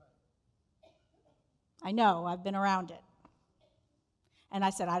 I know, I've been around it. And I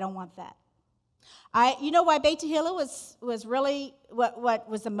said, I don't want that. You know why Beit Tehila was really what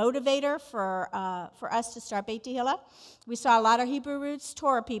was the motivator for us to start Beit Tehila? We saw a lot of Hebrew roots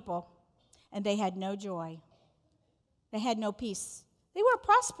Torah people, and they had no joy. They had no peace. They were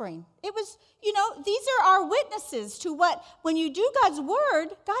prospering. It was, these are our witnesses to when you do God's word,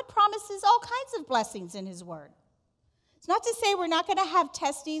 God promises all kinds of blessings in His word. It's not to say we're not going to have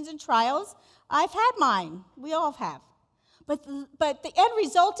testings and trials. I've had mine. We all have. But the end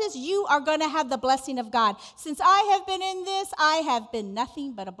result is you are going to have the blessing of God. Since I have been in this, I have been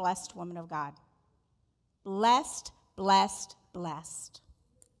nothing but a blessed woman of God. Blessed, blessed, blessed.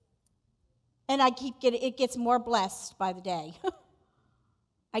 And it gets more blessed by the day.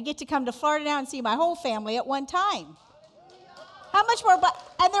 I get to come to Florida now and see my whole family at one time. How much more?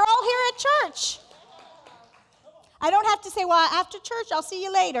 And they're all here at church. I don't have to say, well, after church, I'll see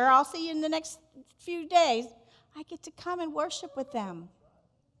you later. I'll see you in the next few days. I get to come and worship with them.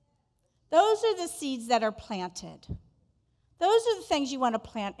 Those are the seeds that are planted. Those are the things you want to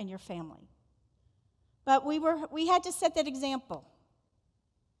plant in your family. But we had to set that example.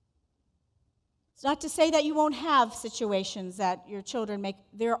 It's not to say that you won't have situations that your children make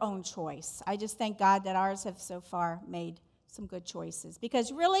their own choice. I just thank God that ours have so far made some good choices.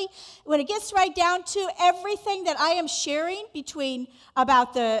 Because really, when it gets right down to everything that I am sharing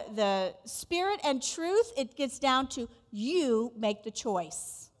about the Spirit and truth, it gets down to you make the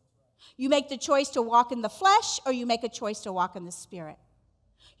choice. You make the choice to walk in the flesh, or you make a choice to walk in the Spirit.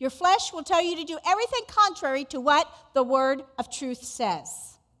 Your flesh will tell you to do everything contrary to what the word of truth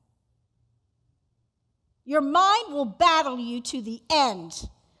says. Your mind will battle you to the end.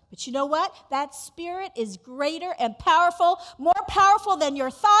 But you know what? That spirit is greater and powerful, more powerful than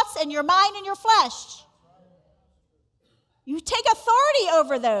your thoughts and your mind and your flesh. You take authority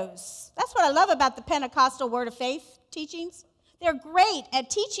over those. That's what I love about the Pentecostal Word of Faith teachings. They're great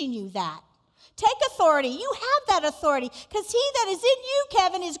at teaching you that. Take authority. You have that authority because he that is in you,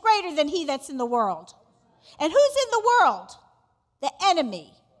 Kevin, is greater than he that's in the world. And who's in the world? The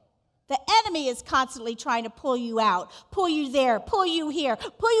enemy. The enemy is constantly trying to pull you out, pull you there, pull you here,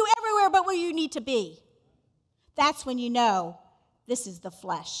 pull you everywhere but where you need to be. That's when you know this is the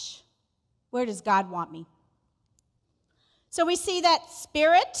flesh. Where does God want me? So we see that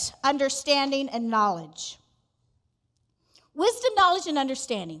spirit, understanding, and knowledge. Wisdom, knowledge, and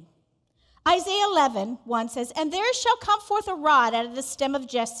understanding. Isaiah 11:1 says, "And there shall come forth a rod out of the stem of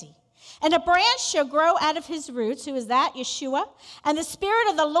Jesse, and a branch shall grow out of his roots." Who is that? Yeshua. "And the Spirit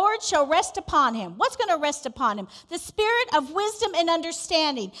of the Lord shall rest upon him." What's going to rest upon him? The spirit of wisdom and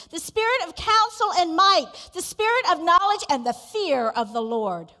understanding, the spirit of counsel and might, the spirit of knowledge and the fear of the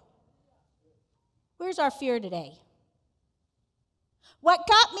Lord. Where's our fear today? What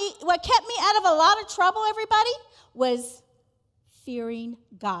kept me out of a lot of trouble, everybody, was fearing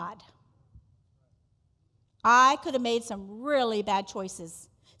God. I could have made some really bad choices,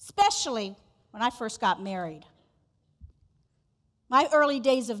 especially when I first got married. My early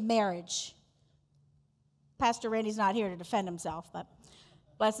days of marriage. Pastor Randy's not here to defend himself, but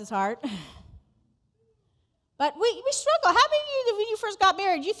bless his heart. But we struggle. How many of you, when you first got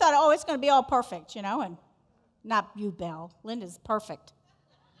married, you thought, oh, it's going to be all perfect, and not you, Belle. Linda's perfect.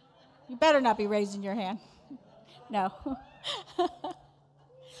 You better not be raising your hand. No.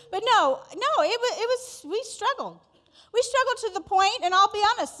 But no, it was, we struggled. We struggled to the point, and I'll be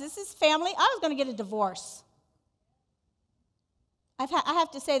honest, this is family. I was going to get a divorce. I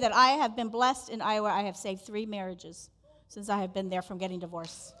have to say that I have been blessed in Iowa. I have saved 3 marriages since I have been there from getting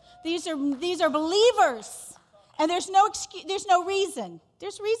divorced. These are believers, and there's no excuse, there's no reason.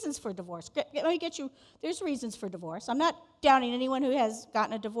 There's reasons for divorce. Let me get you, there's reasons for divorce. I'm not downing anyone who has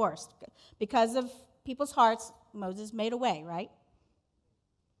gotten a divorce. Because of people's hearts, Moses made a way, right?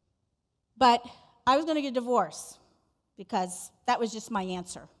 But I was going to get a divorce because that was just my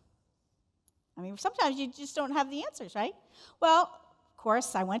answer. I mean, sometimes you just don't have the answers, right? Well, of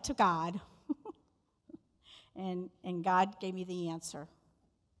course, I went to God, and God gave me the answer.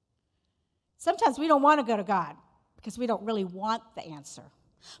 Sometimes we don't want to go to God because we don't really want the answer.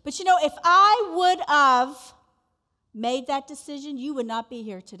 But if I would have made that decision, you would not be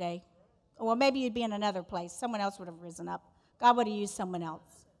here today. Well, maybe you'd be in another place. Someone else would have risen up. God would have used someone else.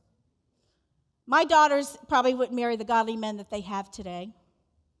 My daughters probably wouldn't marry the godly men that they have today.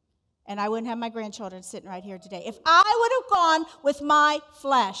 And I wouldn't have my grandchildren sitting right here today. If I would have gone with my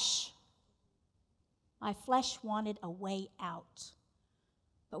flesh wanted a way out.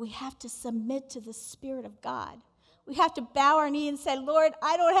 But we have to submit to the Spirit of God. We have to bow our knee and say, Lord,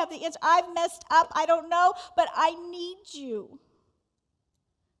 I don't have the answer. I've messed up. I don't know, but I need you.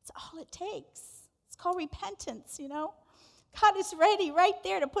 It's all it takes. It's called repentance, God is ready right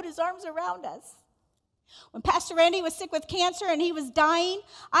there to put his arms around us. When Pastor Randy was sick with cancer and he was dying,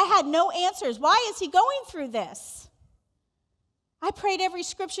 I had no answers. Why is he going through this? I prayed every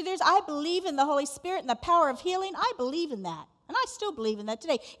scripture there's. I believe in the Holy Spirit and the power of healing. I believe in that. And I still believe in that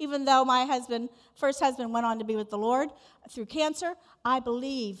today. Even though my first husband went on to be with the Lord through cancer, I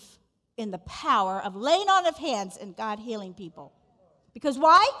believe in the power of laying on of hands and God healing people. Because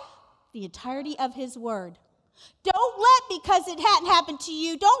why? The entirety of his word. Don't let, because it hadn't happened to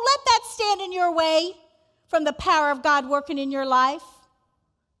you, don't let that stand in your way from the power of God working in your life.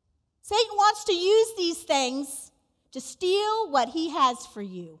 Satan wants to use these things to steal what he has for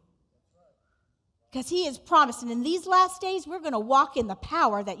you. Because he has promised, and in these last days, we're going to walk in the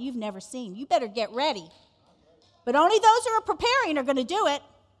power that you've never seen. You better get ready. But only those who are preparing are going to do it.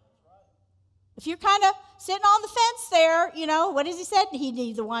 If you're kind of sitting on the fence there, what has he said? He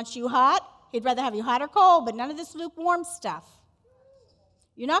neither wants you hot. He'd rather have you hot or cold, but none of this lukewarm stuff.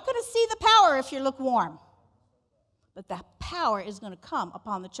 You're not going to see the power if you're lukewarm. But the power is going to come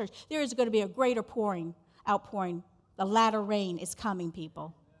upon the church. There is going to be a greater outpouring. The latter rain is coming,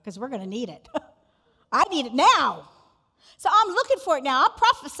 people, because we're going to need it. I need it now. So I'm looking for it now. I'm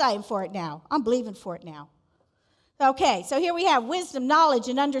prophesying for it now. I'm believing for it now. Okay, so here we have wisdom, knowledge,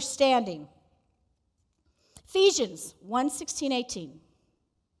 and understanding. Ephesians 1:16-18.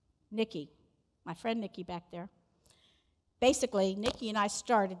 Nikki, my friend Nikki back there. Basically, Nikki and I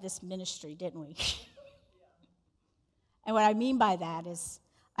started this ministry, didn't we? And what I mean by that is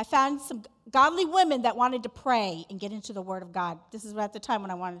I found some godly women that wanted to pray and get into the Word of God. This is at the time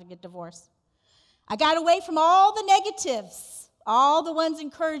when I wanted to get divorced. I got away from all the negatives. All the ones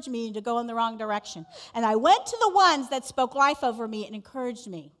encouraged me to go in the wrong direction. And I went to the ones that spoke life over me and encouraged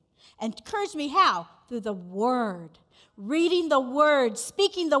me. And encouraged me how? Through the Word. Reading the Word,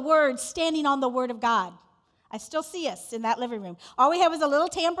 speaking the Word, standing on the Word of God. I still see us in that living room. All we had was a little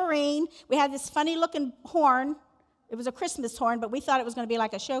tambourine. We had this funny-looking horn. It was a Christmas horn, but we thought it was going to be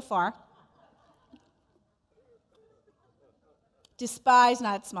like a shofar. Despise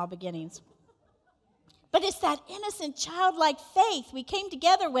not small beginnings. But it's that innocent, childlike faith. We came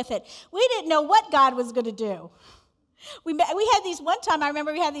together with it. We didn't know what God was going to do. We had these one time, I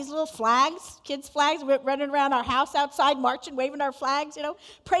remember we had these little flags, kids' flags. We were running around our house outside, marching, waving our flags,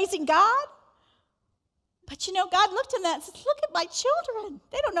 praising God. But, God looked at that and said, look at my children.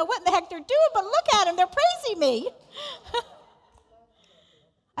 They don't know what in the heck they're doing, but look at them. They're praising me.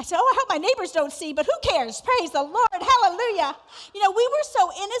 I said, I hope my neighbors don't see, but who cares? Praise the Lord. Hallelujah. We were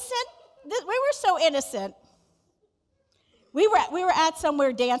so innocent. We were at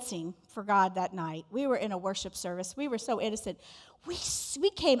somewhere dancing for God that night. We were in a worship service. We were so innocent. We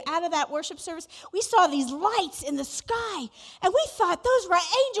came out of that worship service. We saw these lights in the sky, and we thought those were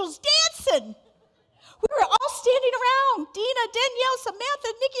angels dancing. We were all standing around. Dina, Danielle,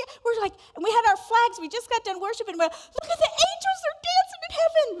 Samantha, Nikki. We're like, and we had our flags. We just got done worshiping. We're like, look at the angels. They're dancing in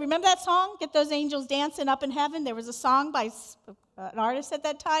heaven. Remember that song? Get those angels dancing up in heaven. There was a song by an artist at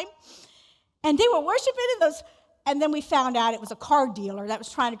that time. And they were worshiping in those. And then we found out it was a car dealer that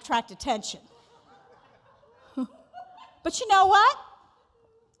was trying to attract attention. But you know what?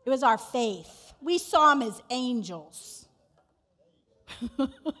 It was our faith. We saw them as angels.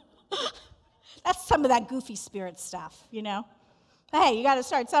 That's some of that goofy spirit stuff, Hey, you got to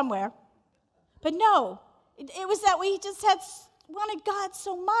start somewhere. But no, it was that we just wanted God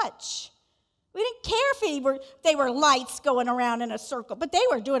so much. We didn't care if they were lights going around in a circle, but they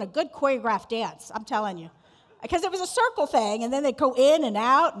were doing a good choreographed dance, I'm telling you. Because it was a circle thing, and then they'd go in and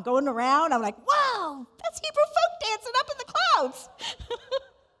out and going around. I'm like, wow, that's Hebrew folk dancing up in the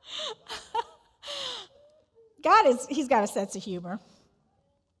clouds. He's got a sense of humor.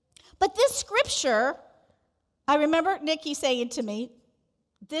 But this scripture, I remember Nikki saying to me,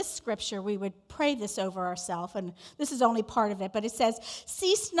 this scripture, we would pray this over ourselves, and this is only part of it, but it says,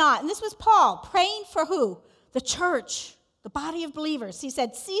 cease not. And this was Paul praying for who? The church, the body of believers. He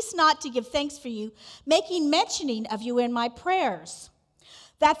said, cease not to give thanks for you, making mentioning of you in my prayers,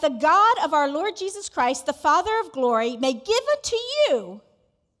 that the God of our Lord Jesus Christ, the Father of glory, may give unto you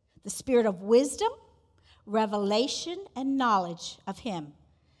the spirit of wisdom, revelation, and knowledge of him,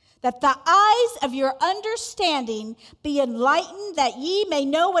 that the eyes of your understanding be enlightened, that ye may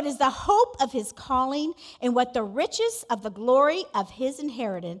know what is the hope of his calling, and what the riches of the glory of his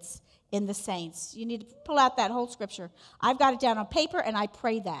inheritance in the saints. You need to pull out that whole scripture. I've got it down on paper, and I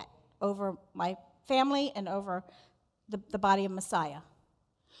pray that over my family and over the body of Messiah.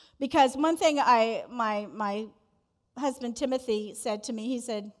 Because one thing my husband Timothy said to me, he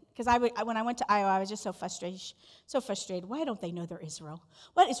said, because when I went to Iowa, I was just so frustrated. Why don't they know they're Israel?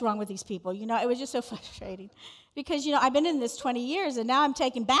 What is wrong with these people? It was just so frustrating. Because, I've been in this 20 years, and now I'm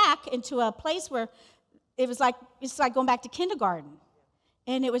taken back into a place where it's like going back to kindergarten.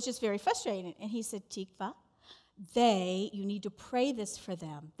 And it was just very frustrating. And he said, Tikvah, you need to pray this for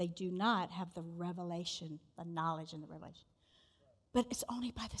them. They do not have the revelation, the knowledge and the revelation. But it's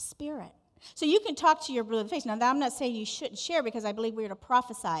only by the Spirit. So you can talk to your brother face. Now, I'm not saying you shouldn't share, because I believe we're to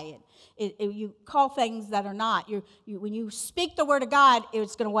prophesy it. You call things that are not. When you speak the word of God,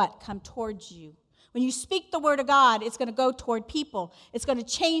 it's going to what? Come towards you. When you speak the word of God, it's going to go toward people. It's going to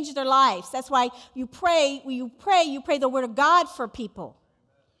change their lives. That's why you pray. When you pray the word of God for people.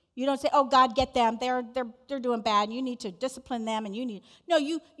 You don't say, "Oh, God, get them. They're doing bad. And you need to discipline them." And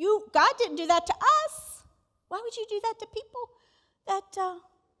God didn't do that to us. Why would you do that to people that?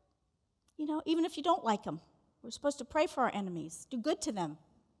 Even if you don't like them, we're supposed to pray for our enemies, do good to them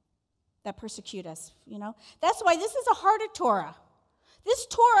that persecute us, That's why this is a harder Torah. This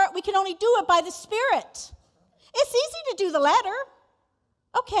Torah, we can only do it by the Spirit. It's easy to do the letter.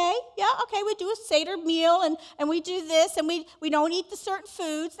 Okay, we do a Seder meal, and we do this, and we don't eat the certain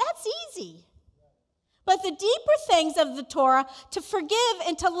foods. That's easy. But the deeper things of the Torah, to forgive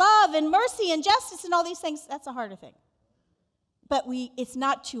and to love and mercy and justice and all these things, that's a harder thing. But it's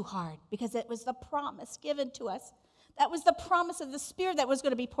not too hard, because it was the promise given to us. That was the promise of the Spirit that was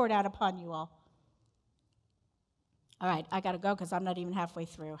going to be poured out upon you all. All right, I got to go because I'm not even halfway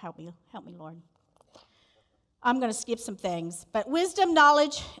through. Help me, Lord. I'm going to skip some things. But wisdom,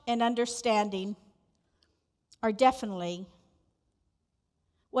 knowledge, and understanding are definitely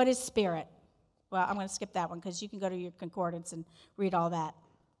What is spirit? Well, I'm going to skip that one because you can go to your concordance and read all that.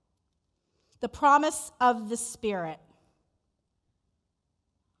 The promise of the Spirit.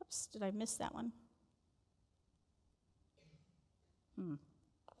 Oops, did I miss that one?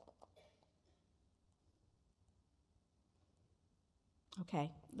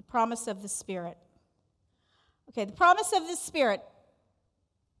 Okay, the promise of the Spirit. Okay, the promise of the Spirit.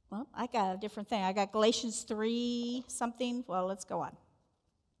 Well, I got a different thing. I got Galatians 3 something. Well, let's go on.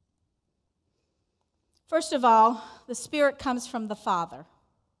 First of all, the Spirit comes from the Father.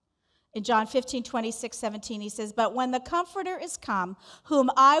 In John 15, 26, 17, he says, "But when the Comforter is come, whom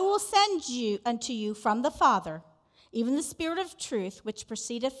I will send you unto you from the Father, even the Spirit of truth, which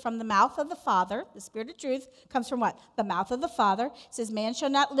proceedeth from the mouth of the Father," the Spirit of truth comes from what? The mouth of the Father. It says, "Man shall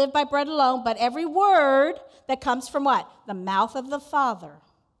not live by bread alone, but every word that comes from what? The mouth of the Father."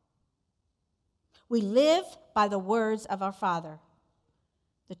 We live by the words of our Father.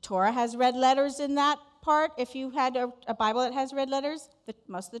 The Torah has red letters in that part. If you had a Bible that has red letters,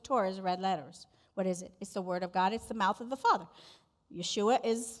 most of the Torah is red letters. What is it? It's the Word of God. It's the mouth of the Father. Yeshua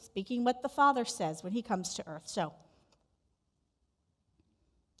is speaking what the Father says when he comes to earth. So,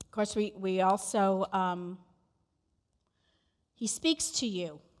 of course, we also, he speaks to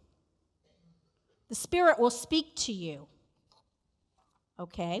you. The Spirit will speak to you.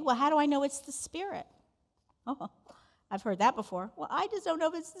 Okay, well, how do I know it's the Spirit? Oh, I've heard that before. Well, I just don't know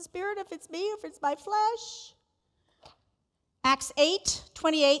if it's the Spirit, if it's me, if it's my flesh. Acts 8,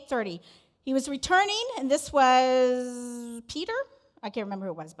 28, 30. He was returning, and this was Peter? I can't remember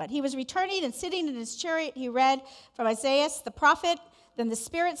who it was, but he was returning and sitting in his chariot. He read from Isaiah the prophet. Then the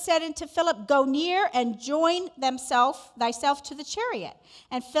Spirit said unto Philip, "Go near and join thyself to the chariot."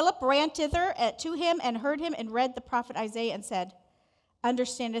 And Philip ran thither to him and heard him and read the prophet Isaiah and said,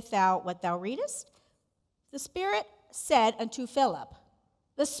 "Understandest thou what thou readest?" The Spirit said unto Philip.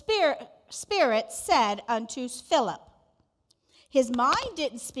 The Spirit said unto Philip. His mind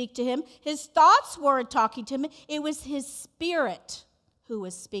didn't speak to him. His thoughts weren't talking to him. It was his Spirit who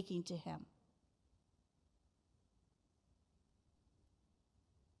was speaking to him.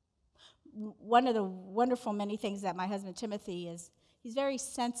 One of the wonderful many things that my husband Timothy is, he's very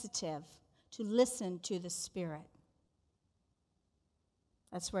sensitive to listen to the Spirit.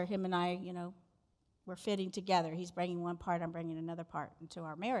 That's where him and I, we're fitting together. He's bringing one part, I'm bringing another part into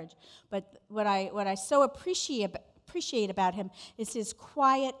our marriage. But what I so appreciate about him is his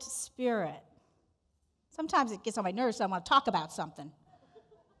quiet spirit. Sometimes it gets on my nerves, so I want to talk about something.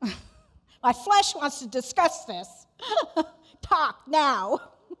 My flesh wants to discuss this. Talk now.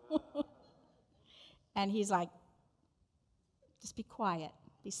 And he's like, just be quiet,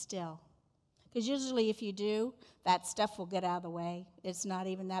 be still. Because usually if you do, that stuff will get out of the way. It's not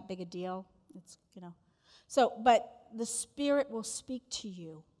even that big a deal. It's, So, but the Spirit will speak to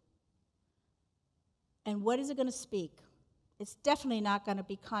you. And what is it going to speak? It's definitely not going to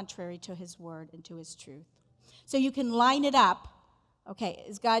be contrary to his word and to his truth. So you can line it up. Okay,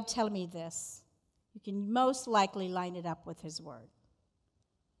 is God telling me this? You can most likely line it up with his word.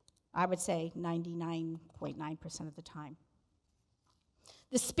 I would say 99.9% of the time.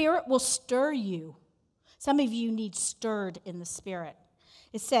 The Spirit will stir you. Some of you need stirred in the Spirit.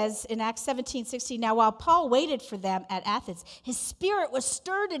 It says in Acts 17:16, "Now while Paul waited for them at Athens, his spirit was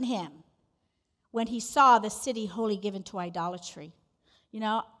stirred in him when he saw the city wholly given to idolatry."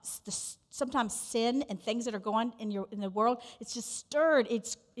 Sometimes sin and things that are going in the world, it's just stirred.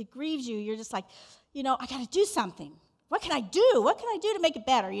 It grieves you. You're just like, I got to do something. What can I do? What can I do to make it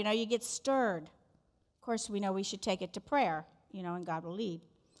better? You get stirred. Of course, we know we should take it to prayer, and God will lead.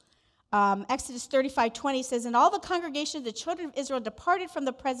 Exodus 35:20 says, "And all the congregation of the children of Israel departed from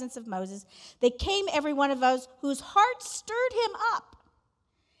the presence of Moses. They came, every one of those whose heart stirred him up,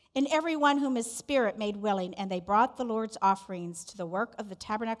 and every one whom his spirit made willing. And they brought the Lord's offerings to the work of the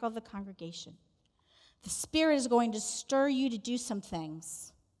tabernacle of the congregation." The Spirit is going to stir you to do some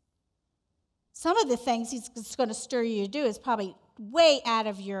things. Some of the things he's going to stir you to do is probably way out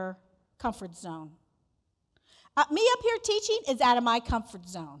of your comfort zone. Me up here teaching is out of my comfort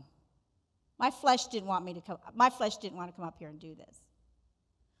zone. My flesh didn't want to come up here and do this.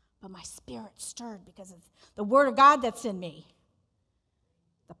 But my spirit stirred because of the Word of God that's in me.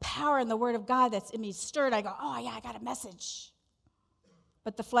 The power in the Word of God that's in me stirred. I go, oh, yeah, I got a message.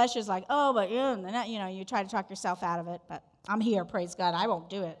 But the flesh is like, oh, but you try to talk yourself out of it. But I'm here, praise God. I won't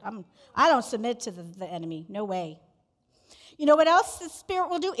do it. I don't submit to the enemy. No way. You know what else the Spirit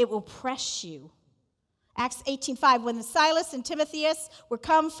will do? It will press you. Acts 18:5, "When Silas and Timotheus were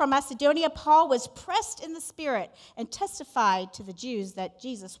come from Macedonia, Paul was pressed in the Spirit and testified to the Jews that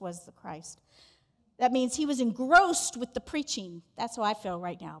Jesus was the Christ." That means he was engrossed with the preaching. That's how I feel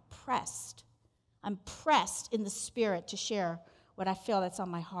right now, pressed. I'm pressed in the Spirit to share what I feel that's on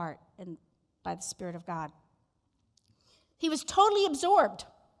my heart and by the Spirit of God. He was totally absorbed.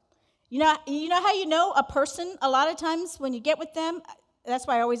 You know how you know a person a lot of times when you get with them? That's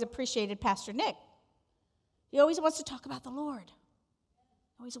why I always appreciated Pastor Nick. He always wants to talk about the Lord.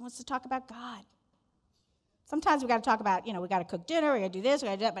 Always wants to talk about God. Sometimes we got to talk about, we got to cook dinner, we got to do this, we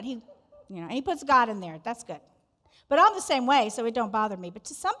got to do that, but and he puts God in there. That's good. But I'm the same way, so it don't bother me. But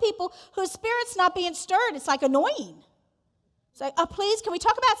to some people whose spirit's not being stirred, it's like annoying. It's like, oh, please, can we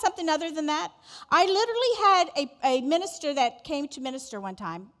talk about something other than that? I literally had a minister that came to minister one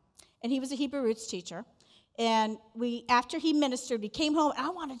time, and he was a Hebrew roots teacher. And after he ministered, we came home, and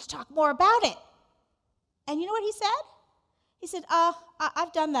I wanted to talk more about it. And you know what he said? He said,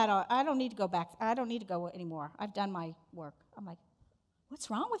 I've done that. I don't need to go back. I don't need to go anymore. I've done my work. I'm like, what's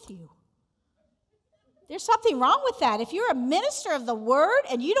wrong with you? There's something wrong with that. If you're a minister of the word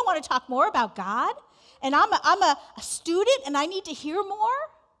and you don't want to talk more about God, and I'm a student and I need to hear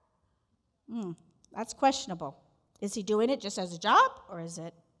more, that's questionable. Is he doing it just as a job, or is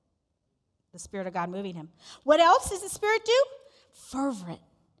it the Spirit of God moving him? What else does the Spirit do? Fervent.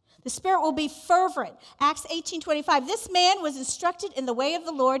 The Spirit will be fervent. Acts 18:25. This man was instructed in the way of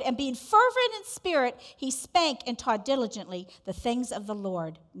the Lord, and being fervent in spirit, he spake and taught diligently the things of the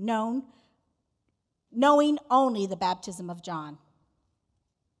Lord, knowing only the baptism of John.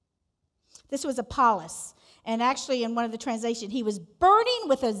 This was Apollos. And actually, in one of the translations, he was burning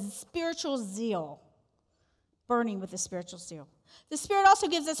with a spiritual zeal. Burning with a spiritual zeal. The Spirit also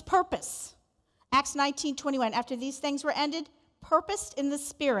gives us purpose. Acts 19:21. After these things were ended, purposed in the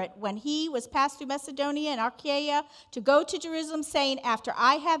Spirit, when he was passed through Macedonia and Achaia, to go to Jerusalem, saying, after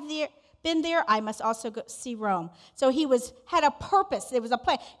I have been there, I must also go see Rome. So he had a purpose. There was a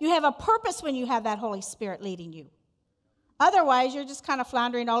plan. You have a purpose when you have that Holy Spirit leading you. Otherwise, you're just kind of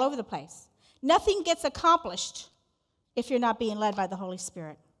floundering all over the place. Nothing gets accomplished if you're not being led by the Holy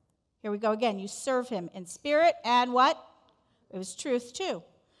Spirit. Here we go again. You serve him in spirit and what? It was truth too.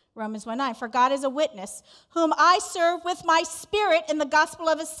 Romans 1:9. For God is a witness, whom I serve with my spirit in the gospel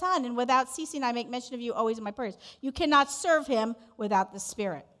of his Son, and without ceasing I make mention of you always in my prayers. You cannot serve him without the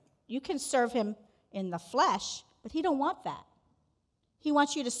Spirit. You can serve him in the flesh, but he don't want that. He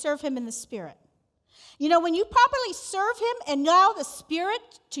wants you to serve him in the Spirit. When you properly serve him and allow the Spirit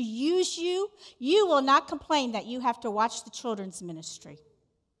to use you, you will not complain that you have to watch the children's ministry.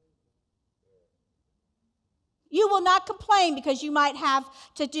 You will not complain because you might have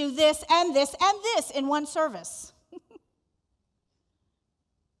to do this and this and this in one service.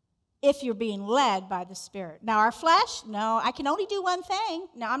 If you're being led by the Spirit. Now, our flesh, no, I can only do one thing.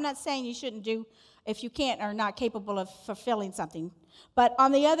 Now, I'm not saying you shouldn't do if you can't or not capable of fulfilling something. But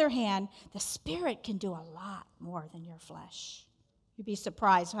on the other hand, the Spirit can do a lot more than your flesh. You'd be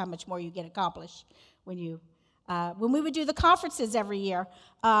surprised how much more you get accomplished when we would do the conferences every year.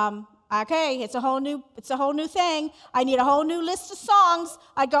 Okay, it's a whole new thing. I need a whole new list of songs.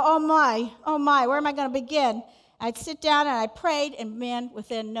 I'd go, oh my, where am I going to begin? I'd sit down and I prayed, and man,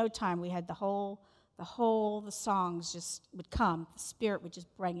 within no time we had the songs just would come. The Spirit would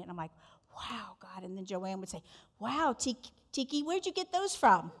just bring it. And I'm like, wow, God. And then Joanne would say, wow, Tiki, where'd you get those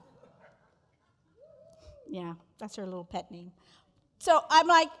from? Yeah, that's her little pet name. So I'm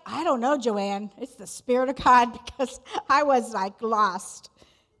like, I don't know, Joanne. It's the Spirit of God, because I was like lost.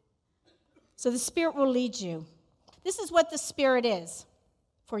 So the Spirit will lead you. This is what the Spirit is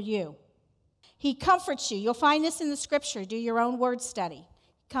for you. He comforts you. You'll find this in the Scripture. Do your own word study.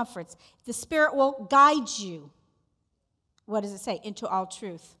 Comforts. The Spirit will guide you. What does it say? Into all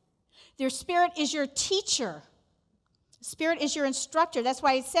truth. Your Spirit is your teacher. Spirit is your instructor. That's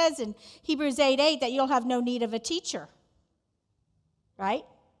why it says in Hebrews 8:8 that you'll have no need of a teacher. Right?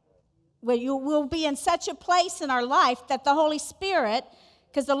 Where you will be in such a place in our life that the Holy Spirit,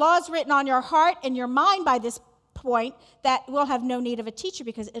 because the law is written on your heart and your mind by this point, that we'll have no need of a teacher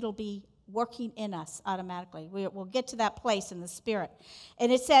because it'll be working in us automatically. We'll get to that place in the Spirit.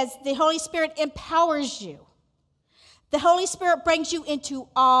 And it says the Holy Spirit empowers you. The Holy Spirit brings you into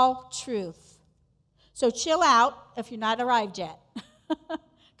all truth. So chill out if you're not arrived yet,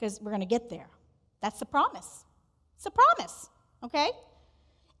 because we're going to get there. That's the promise. It's a promise, okay?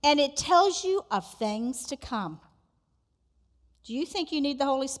 And it tells you of things to come. Do you think you need the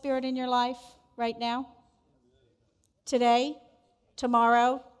Holy Spirit in your life right now? Today?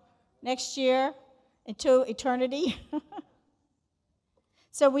 Tomorrow? Next year? Into eternity?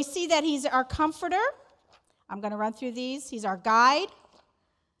 So we see that he's our comforter. I'm going to run through these. He's our guide.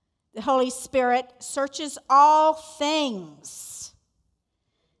 The Holy Spirit searches all things.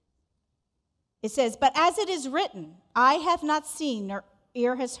 It says, but as it is written, eye hath not seen nor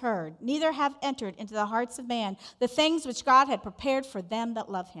ear has heard, neither have entered into the hearts of man the things which God had prepared for them that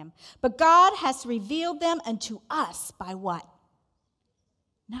love him. But God has revealed them unto us by what?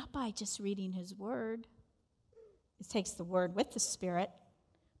 Not by just reading his word. It takes the word with the Spirit,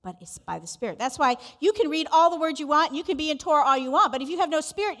 but it's by the Spirit. That's why you can read all the words you want, and you can be in Torah all you want, but if you have no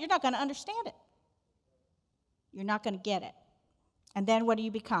Spirit, you're not going to understand it. You're not going to get it. And then what do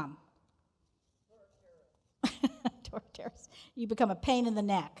you become? You become a pain in the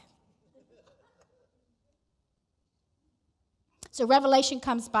neck. So revelation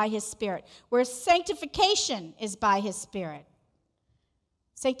comes by his Spirit, whereas sanctification is by his Spirit.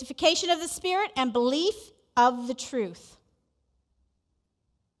 Sanctification of the Spirit and belief of the truth.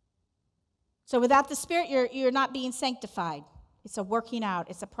 So without the Spirit, you're not being sanctified. It's a working out.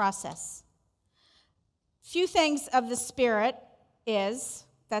 It's a process. Few things of the Spirit is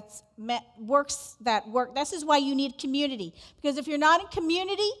works that work. This is why you need community. Because if you're not in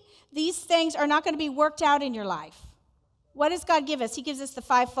community, these things are not going to be worked out in your life. What does God give us? He gives us the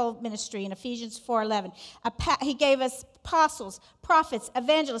fivefold ministry in Ephesians 4:11. He gave us apostles, prophets,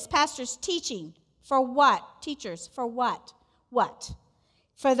 evangelists, pastors, teaching. For what? Teachers, for what? What?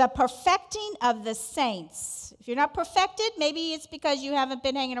 For the perfecting of the saints. If you're not perfected, maybe it's because you haven't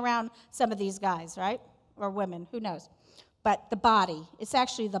been hanging around some of these guys, right? Or women, who knows? But the body, it's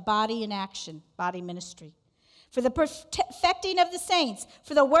actually the body in action, body ministry. For the perfecting of the saints,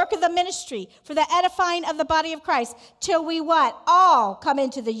 for the work of the ministry, for the edifying of the body of Christ, till we what? All come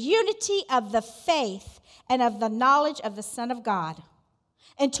into the unity of the faith and of the knowledge of the Son of God,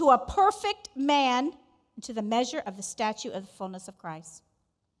 into a perfect man, into the measure of the stature of the fullness of Christ.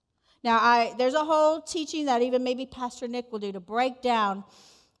 Now, there's a whole teaching that even maybe Pastor Nick will do to break down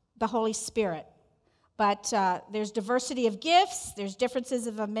the Holy Spirit. But there's diversity of gifts, there's differences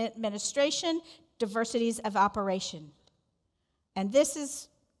of administration, diversities of operation. And this is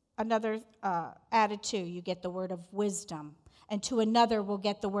another added to. You get the word of wisdom, and to another will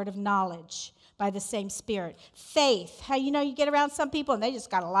get the word of knowledge by the same Spirit. Faith. How you get around some people and they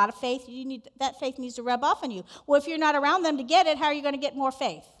just got a lot of faith. That faith needs to rub off on you. Well, if you're not around them to get it, how are you going to get more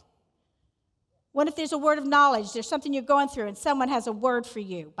faith? What if there's a word of knowledge? There's something you're going through and someone has a word for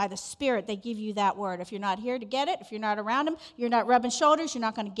you. By the Spirit, they give you that word. If you're not here to get it, if you're not around them, you're not rubbing shoulders, you're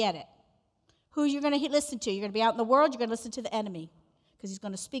not going to get it. Who you're going to listen to? You're going to be out in the world, you're going to listen to the enemy because he's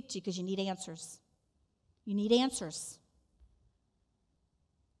going to speak to you because you need answers. You need answers.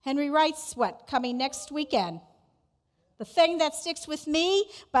 Henry Wright's coming next weekend. The thing that sticks with me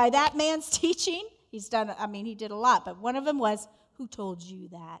by that man's teaching, he did a lot, but one of them was, who told you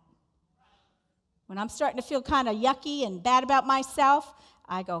that? When I'm starting to feel kind of yucky and bad about myself,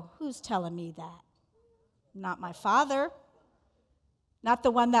 I go, who's telling me that? Not my Father. Not the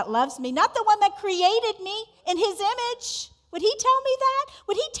one that loves me. Not the one that created me in his image. Would he tell me that?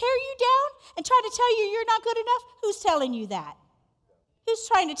 Would he tear you down and try to tell you you're not good enough? Who's telling you that? Who's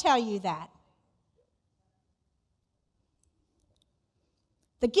trying to tell you that?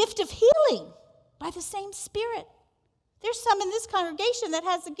 The gift of healing by the same Spirit. There's some in this congregation that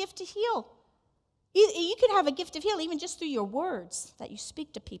has the gift to heal. You can have a gift of healing even just through your words that you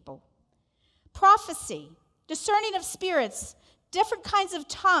speak to people. Prophecy, discerning of spirits, different kinds of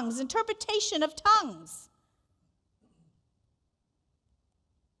tongues, interpretation of tongues.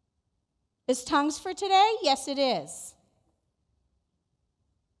 Is tongues for today? Yes, it is.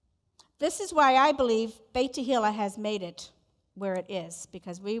 This is why I believe Beit Tehila has made it where it is,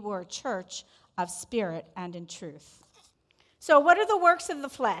 because we were a church of spirit and in truth. So what are the works of the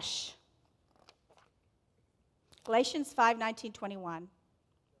flesh? Galatians 5:19-21.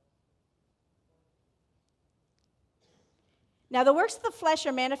 Now the works of the flesh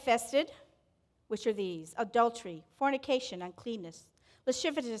are manifested, which are these: adultery, fornication, uncleanness,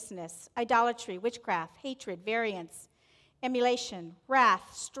 lasciviousness, idolatry, witchcraft, hatred, variance, emulation,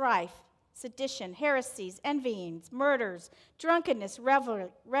 wrath, strife, sedition, heresies, envyings, murders, drunkenness,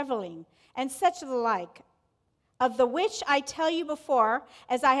 reveling, and such the like, of the which I tell you before,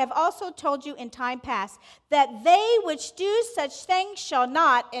 as I have also told you in time past, that they which do such things shall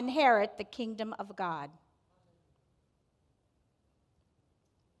not inherit the kingdom of God.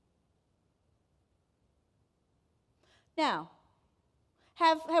 Now,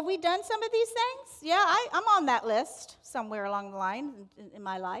 have we done some of these things? Yeah, I'm on that list somewhere along the line in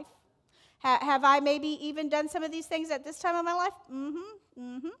my life. Have I maybe even done some of these things at this time of my life?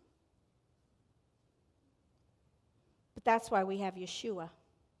 Mm-hmm. But that's why we have Yeshua.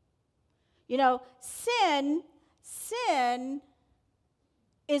 Sin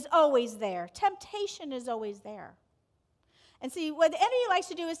is always there. Temptation is always there. And see, what the enemy likes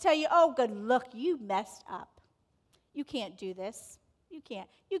to do is tell you, oh, good, look, you messed up. You can't do this. You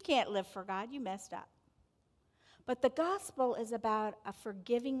can't live for God. You messed up. But the gospel is about a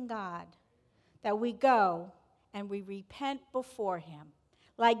forgiving God that we go and we repent before him.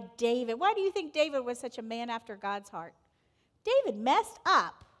 Like David. Why do you think David was such a man after God's heart? David messed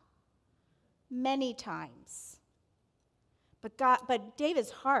up many times. But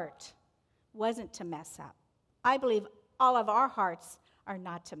David's heart wasn't to mess up. I believe all of our hearts are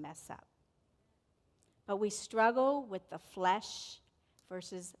not to mess up. But we struggle with the flesh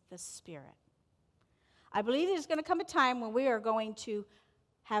versus the spirit. I believe there's going to come a time when we are going to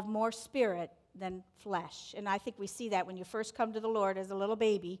have more spirit than flesh. And I think we see that when you first come to the Lord as a little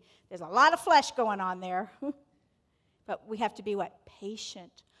baby. There's a lot of flesh going on there. But we have to be what?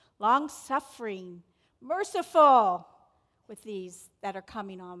 Patient, long-suffering, merciful with these that are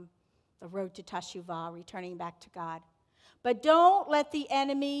coming on the road to Teshuvah, returning back to God. But don't let the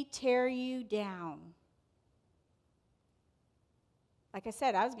enemy tear you down. Like I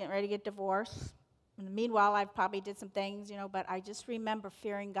said, I was getting ready to get divorced. And meanwhile, I probably did some things, but I just remember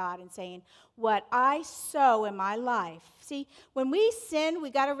fearing God and saying, what I sow in my life. See, when we sin, we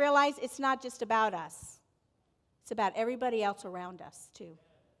got to realize it's not just about us. It's about everybody else around us, too.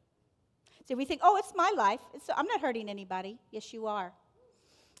 See, we think, oh, it's my life. I'm not hurting anybody. Yes, you are.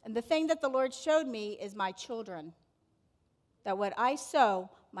 And the thing that the Lord showed me is my children. That what I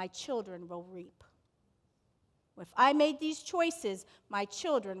sow, my children will reap. If I made these choices, my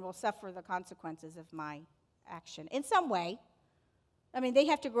children will suffer the consequences of my action in some way. I mean, they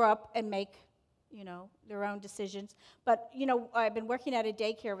have to grow up and make, their own decisions. But, I've been working at a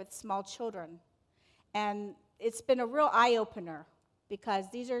daycare with small children. And it's been a real eye-opener because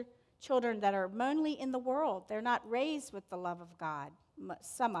these are children that are mainly in the world. They're not raised with the love of God,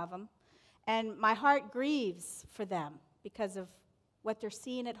 some of them. And my heart grieves for them because of what they're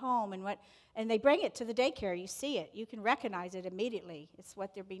seeing at home and they bring it to the daycare. You see it. You can recognize it immediately. It's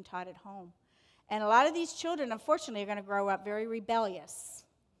what they're being taught at home. And a lot of these children, unfortunately, are going to grow up very rebellious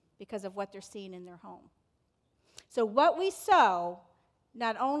because of what they're seeing in their home. So what we sow,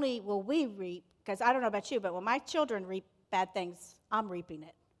 not only will we reap, because I don't know about you, but when my children reap bad things, I'm reaping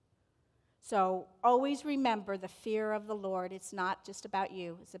it. So always remember the fear of the Lord. It's not just about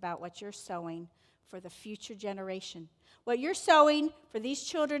you. It's about what you're sowing for the future generation. What you're sowing for these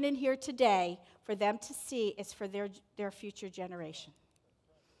children in here today, for them to see, is for their future generation.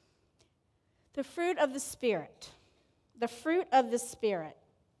 The fruit of the Spirit. The fruit of the Spirit.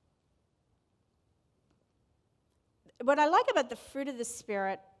 What I like about the fruit of the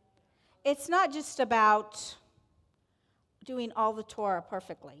Spirit, it's not just about doing all the Torah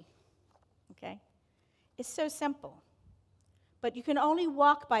perfectly. Okay? It's so simple. But you can only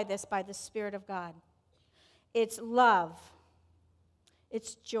walk by this by the Spirit of God. It's love.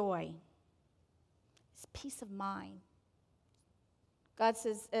 It's joy. It's peace of mind. God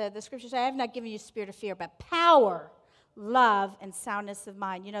says, the scripture says, I have not given you a spirit of fear, but power, love, and soundness of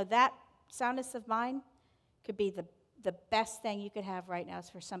mind. That soundness of mind could be the best thing you could have right now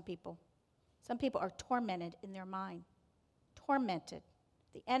for some people. Some people are tormented in their mind. Tormented.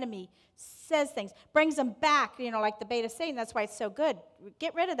 The enemy says things, brings them back, like the Beit of Satan. That's why it's so good.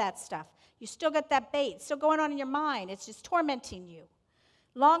 Get rid of that stuff. You still got that bait. It's still going on in your mind. It's just tormenting you.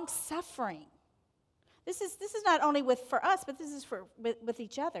 Long-suffering. This is not only for us, but this is with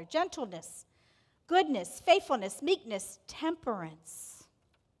each other. Gentleness, goodness, faithfulness, meekness, temperance.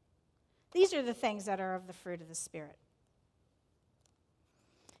 These are the things that are of the fruit of the Spirit.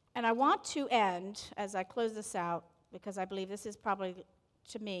 And I want to end, as I close this out, because I believe this is probably,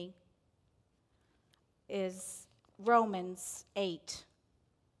 to me, is Romans 8.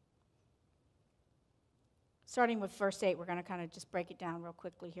 Starting with verse 8, we're going to kind of just break it down real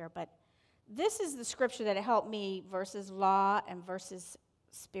quickly here. But this is the scripture that helped me versus law and versus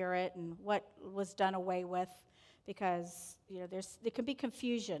spirit and what was done away with. Because, there can be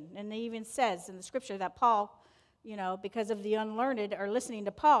confusion. And it even says in the scripture that Paul, because of the unlearned, are listening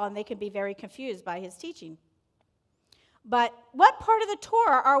to Paul, and they can be very confused by his teaching. But what part of the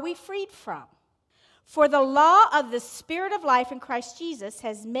Torah are we freed from? For the law of the Spirit of life in Christ Jesus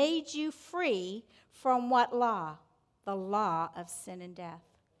has made you free from what law? The law of sin and death.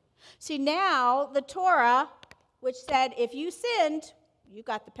 See, now the Torah, which said if you sinned, you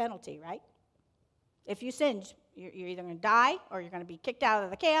got the penalty, right? If you sinned, you're either going to die or you're going to be kicked out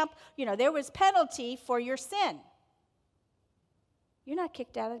of the camp. There was penalty for your sin. You're not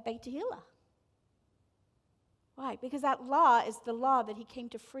kicked out of Beit Tehila. Why? Because that law is the law that he came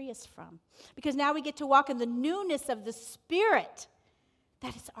to free us from. Because now we get to walk in the newness of the Spirit.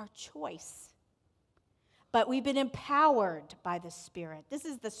 That is our choice. but we've been empowered by the Spirit. This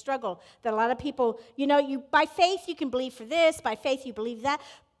is the struggle that a lot of people, by faith you can believe for this, by faith you believe that.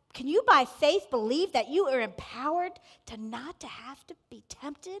 Can you by faith believe that you are empowered to not to have to be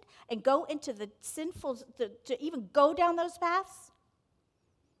tempted and go into the sinful, to even go down those paths?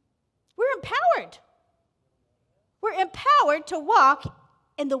 We're empowered. We're empowered to walk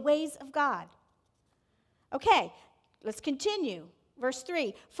in the ways of God. Okay, let's continue. Verse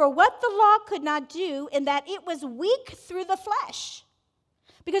 3, for what the law could not do in that it was weak through the flesh.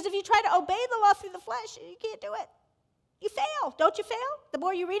 Because if you try to obey the law through the flesh, you can't do it. You fail. Don't you fail? The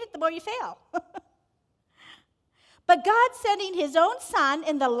more you read it, the more you fail. But God sending his own Son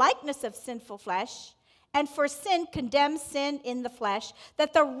in the likeness of sinful flesh, and for sin condemns sin in the flesh,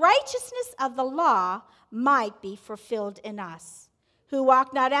 that the righteousness of the law might be fulfilled in us, who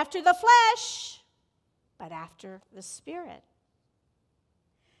walk not after the flesh, but after the Spirit.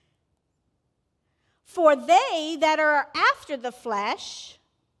 For they that are after the flesh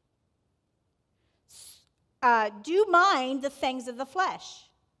do mind the things of the flesh.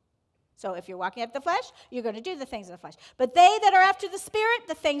 So if you're walking after the flesh, you're going to do the things of the flesh. But they that are after the Spirit,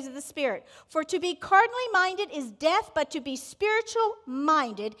 the things of the Spirit. For to be carnally minded is death, but to be spiritual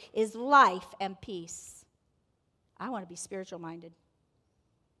minded is life and peace. I want to be spiritual minded.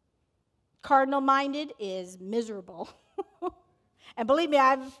 Cardinal minded is miserable. And believe me,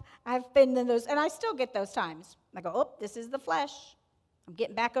 I've been in those, and I still get those times. I go, oh, this is the flesh. I'm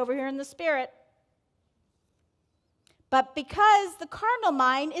getting back over here in the Spirit. But because the carnal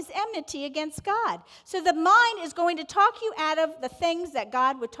mind is enmity against God. So the mind is going to talk you out of the things that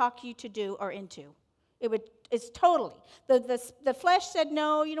God would talk you to do or into. It's totally. The flesh said,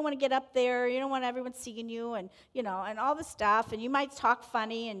 no, you don't want to get up there. You don't want everyone seeing you and, and all this stuff. And you might talk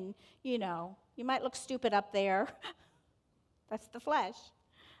funny and, you might look stupid up there. That's the flesh,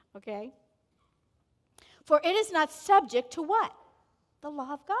 okay? For it is not subject to what? The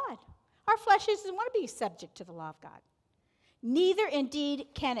law of God. Our flesh doesn't want to be subject to the law of God. Neither indeed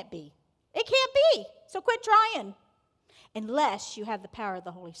can it be. It can't be, so quit trying. Unless you have the power of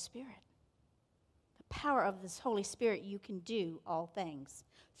the Holy Spirit. The power of this Holy Spirit, you can do all things.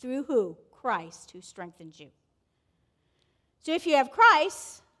 Through who? Christ, who strengthens you. So if you have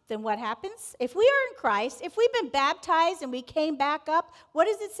Christ, then what happens? If we are in Christ, if we've been baptized and we came back up, what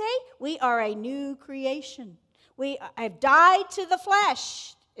does it say? We are a new creation. We have died to the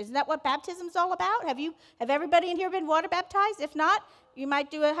flesh. Isn't that what baptism is all about? Have everybody in here been water baptized? If not, you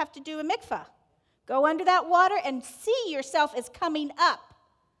might have to do a mikvah. Go under that water and see yourself as coming up,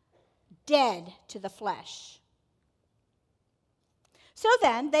 dead to the flesh. So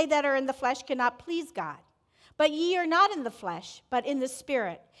then, they that are in the flesh cannot please God. But ye are not in the flesh, but in the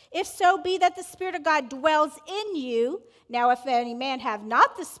Spirit. If so be that the Spirit of God dwells in you. Now if any man have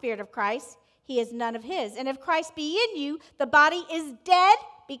not the Spirit of Christ, he is none of his. And if Christ be in you, the body is dead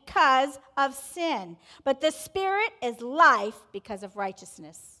because of sin. But the Spirit is life because of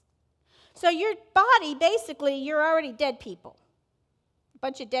righteousness. So your body, basically, you're already dead people. A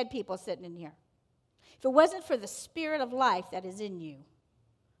bunch of dead people sitting in here. If it wasn't for the Spirit of life that is in you,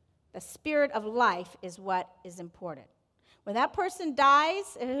 the Spirit of life is what is important. When that person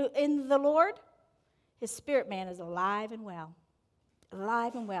dies in the Lord, his spirit man is alive and well.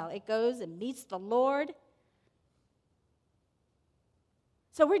 Alive and well. It goes and meets the Lord.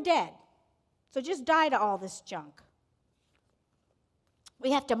 So we're dead. So just die to all this junk.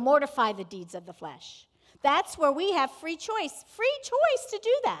 We have to mortify the deeds of the flesh. That's where we have free choice. Free choice to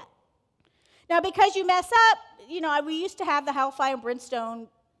do that. Now, because you mess up, we used to have the hellfire and brimstone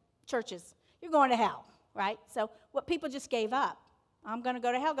churches. You're going to hell, right? So what people just gave up. I'm going to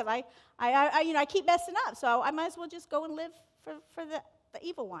go to hell because I keep messing up. So I might as well just go and live for the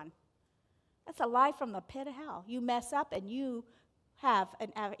evil one. That's a lie from the pit of hell. You mess up and you have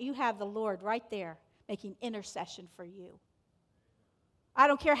the Lord right there making intercession for you. I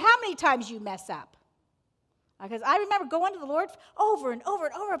don't care how many times you mess up. Because I remember going to the Lord over and over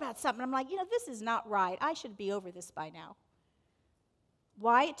and over about something. I'm like, this is not right. I should be over this by now.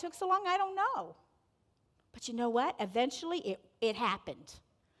 Why it took so long, I don't know. But you know what? Eventually, it happened.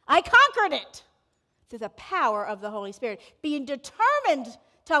 I conquered it through the power of the Holy Spirit. Being determined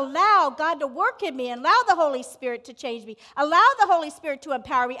to allow God to work in me and allow the Holy Spirit to change me. Allow the Holy Spirit to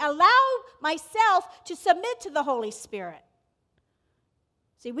empower me. Allow myself to submit to the Holy Spirit.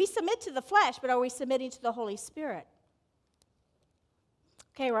 See, we submit to the flesh, but are we submitting to the Holy Spirit?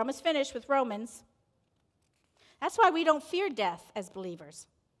 Okay, we're almost finished with Romans. That's why we don't fear death as believers.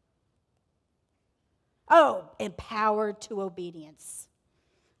 Oh, empowered to obedience.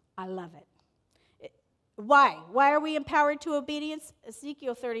 I love it. Why? Why are we empowered to obedience?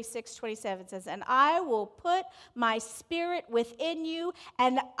 Ezekiel 36:27 says, and I will put my spirit within you,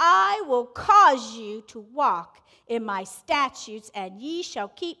 and I will cause you to walk in my statutes, and ye shall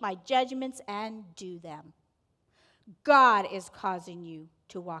keep my judgments and do them. God is causing you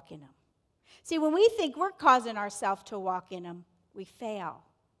to walk in them. See, when we think we're causing ourselves to walk in them, we fail.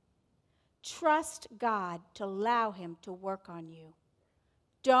 Trust God to allow him to work on you.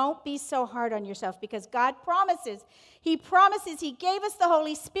 Don't be so hard on yourself, because God promises. He promises he gave us the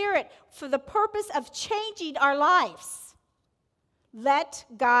Holy Spirit for the purpose of changing our lives. Let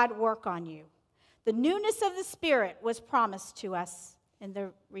God work on you. The newness of the Spirit was promised to us in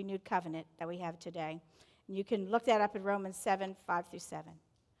the renewed covenant that we have today. And you can look that up in Romans 7:5-7.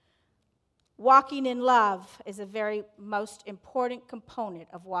 Walking in love is a very most important component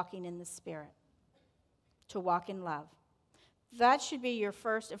of walking in the Spirit. To walk in love. That should be your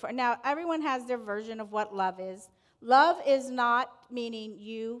first. Now, everyone has their version of what love is. Love is not meaning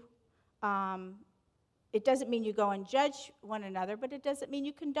you, it doesn't mean you go and judge one another, but it doesn't mean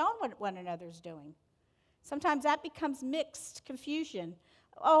you condone what one another's doing. Sometimes that becomes mixed confusion.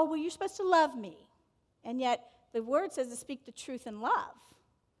 Oh, well, you're supposed to love me. And yet, the word says to speak the truth in love.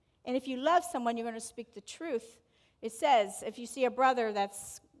 And if you love someone, you're going to speak the truth. It says, if you see a brother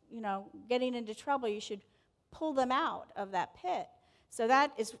that's, getting into trouble, you should pull them out of that pit. So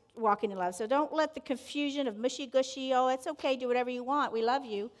that is walking in love. So don't let the confusion of mushy-gushy, oh, it's okay, do whatever you want, we love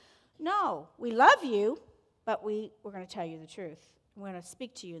you. No, we love you, but we're going to tell you the truth. We're going to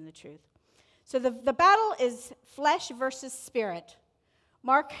speak to you in the truth. So the battle is flesh versus spirit.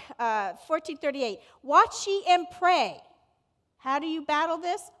 Mark 14:38, watch ye and pray. How do you battle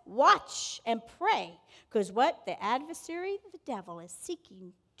this? Watch and pray. Because what? The adversary, the devil, is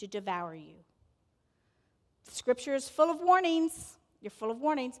seeking to devour you. Scripture is full of warnings. You're full of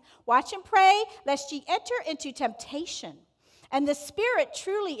warnings. Watch and pray, lest ye enter into temptation. And the spirit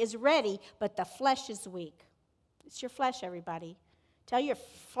truly is ready, but the flesh is weak. It's your flesh, everybody. Tell your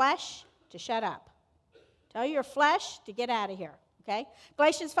flesh to shut up. Tell your flesh to get out of here. Okay?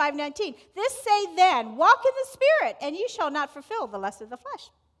 Galatians 5:19. This say then, walk in the Spirit, and you shall not fulfill the lust of the flesh.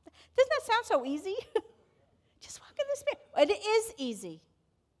 Doesn't that sound so easy? Just walk in the Spirit. It is easy.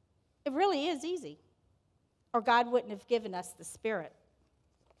 It really is easy. Or God wouldn't have given us the Spirit.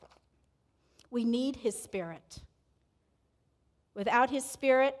 We need his Spirit. Without his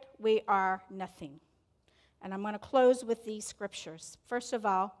Spirit, we are nothing. And I'm going to close with these scriptures. First of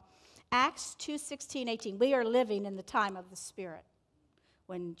all, Acts 2:16-18. We are living in the time of the Spirit.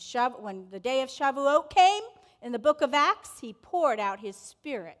 When the day of Shavuot came, in the book of Acts, he poured out his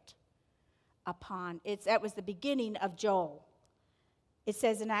Spirit upon it. That was the beginning of Joel. It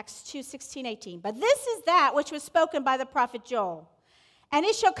says in Acts 2:16-18, but this is that which was spoken by the prophet Joel. And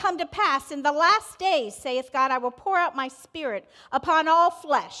it shall come to pass in the last days, saith God, I will pour out my Spirit upon all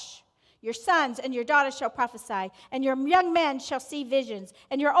flesh. Your sons and your daughters shall prophesy, and your young men shall see visions,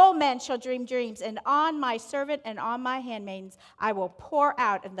 and your old men shall dream dreams. And on my servant and on my handmaidens I will pour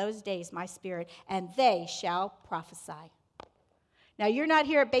out in those days my Spirit, and they shall prophesy. Now, you're not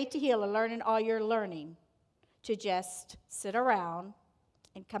here at Beit Tehila learning all you're learning to just sit around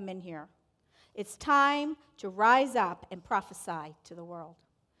and come in here. It's time to rise up and prophesy to the world.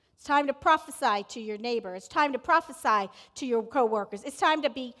 It's time to prophesy to your neighbor. It's time to prophesy to your coworkers. It's time to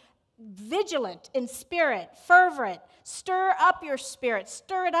be vigilant in spirit, fervent. Stir up your spirit.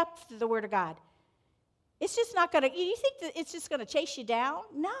 Stir it up through the Word of God. It's just not going to, you think that it's just going to chase you down?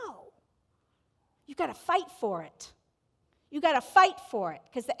 No. You've got to fight for it. You've got to fight for it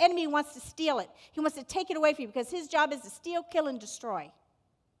because the enemy wants to steal it. He wants to take it away from you because his job is to steal, kill, and destroy.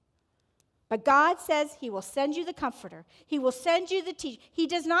 But God says he will send you the comforter. He will send you the teacher. He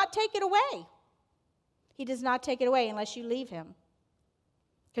does not take it away. He does not take it away unless you leave him.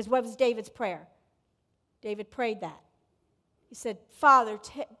 Because what was David's prayer? David prayed that. He said, Father,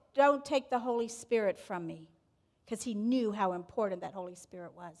 don't take the Holy Spirit from me. Because he knew how important that Holy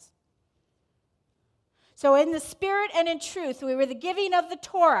Spirit was. So in the Spirit and in truth, we were the giving of the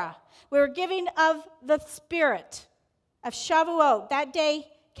Torah. We were giving of the Spirit of Shavuot. That day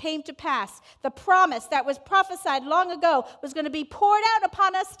came to pass. The promise that was prophesied long ago was going to be poured out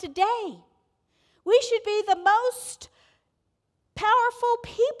upon us today. We should be the most powerful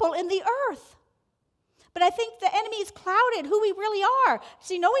people in the earth. But I think the enemy is clouded who we really are.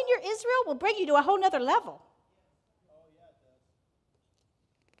 See, knowing you're Israel will bring you to a whole nother level.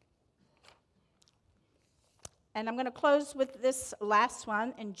 And I'm going to close with this last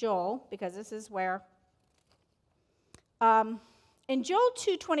one in Joel, because this is where in Joel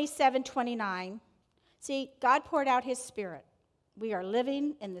 2:27-29, see, God poured out his Spirit. We are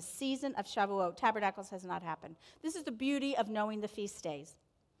living in the season of Shavuot. Tabernacles has not happened. This is the beauty of knowing the feast days.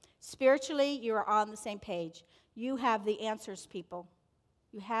 Spiritually, you are on the same page. You have the answers, people.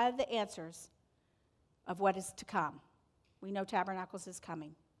 You have the answers of what is to come. We know Tabernacles is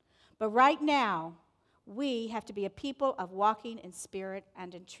coming. But right now, we have to be a people of walking in spirit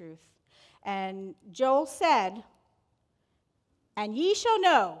and in truth. And Joel said, "And ye shall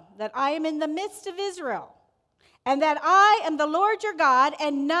know that I am in the midst of Israel, and that I am the Lord your God,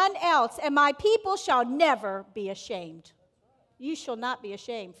 and none else, and my people shall never be ashamed." You shall not be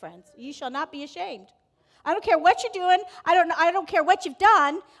ashamed, friends. You shall not be ashamed. I don't care what you're doing. I don't care what you've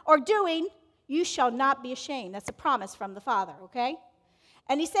done or doing. You shall not be ashamed. That's a promise from the Father, okay?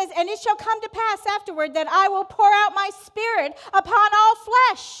 And he says, "And it shall come to pass afterward that I will pour out my spirit upon all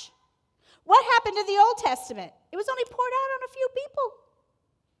flesh." What happened to the Old Testament? It was only poured out on a few people.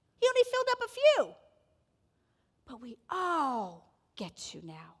 He only filled up a few. But we all get to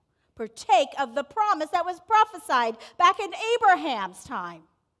now partake of the promise that was prophesied back in Abraham's time.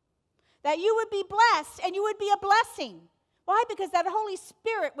 That you would be blessed and you would be a blessing. Why? Because that Holy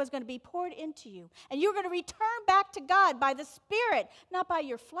Spirit was going to be poured into you. And you're going to return back to God by the Spirit, not by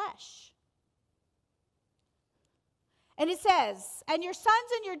your flesh. And it says, "And your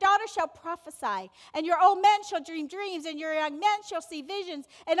sons and your daughters shall prophesy, and your old men shall dream dreams, and your young men shall see visions,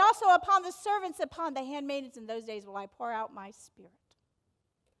 and also upon the servants, upon the handmaidens in those days will I pour out my Spirit."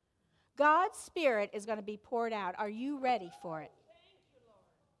 God's Spirit is going to be poured out. Are you ready for it?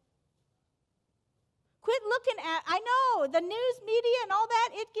 Quit looking at, I know, the news media and all that,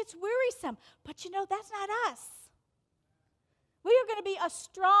 it gets wearisome. But you know, that's not us. We are going to be a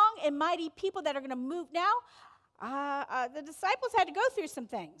strong and mighty people that are going to move. Now, the disciples had to go through some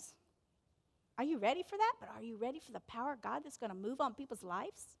things. Are you ready for that? But are you ready for the power of God that's going to move on people's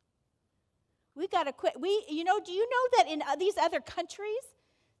lives? We got to quit. Do you know that in these other countries,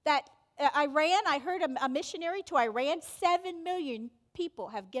 that Iran, I heard a missionary to Iran, 7 million people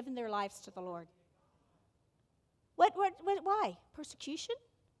have given their lives to the Lord. Why? Persecution?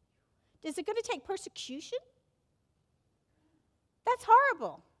 Is it going to take persecution? That's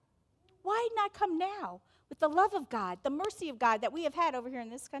horrible. Why not come now with the love of God, the mercy of God that we have had over here in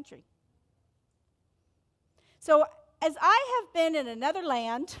this country? So as I have been in another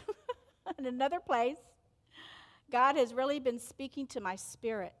land, in another place, God has really been speaking to my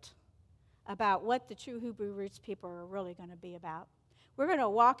spirit about what the true Hebrew roots people are really going to be about. We're going to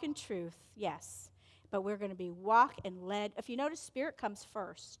walk in truth, yes, but we're going to be walk and led. If you notice, spirit comes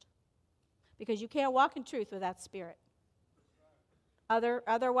first, because you can't walk in truth without spirit.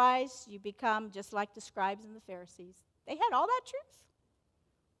 Otherwise, you become just like the scribes and the Pharisees. They had all that truth,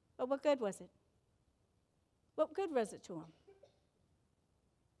 but what good was it? What good was it to them?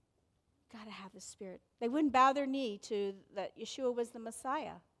 Got to have the Spirit. They wouldn't bow their knee to that Yeshua was the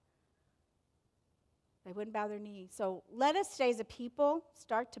Messiah. They wouldn't bow their knee. So let us today as a people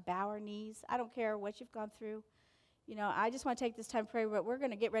start to bow our knees. I don't care what you've gone through. You know, I just want to take this time to pray, but we're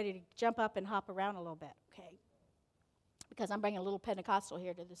going to get ready to jump up and hop around a little bit, okay? Because I'm bringing a little Pentecostal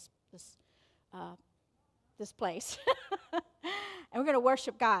here to this place. And we're going to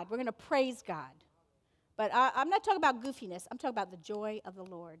worship God. We're going to praise God. But I'm not talking about goofiness. I'm talking about the joy of the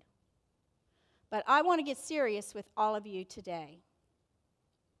Lord. But I want to get serious with all of you today.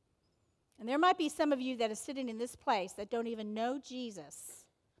 And there might be some of you that are sitting in this place that don't even know Jesus,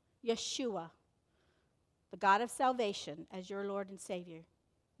 Yeshua, the God of salvation, as your Lord and Savior.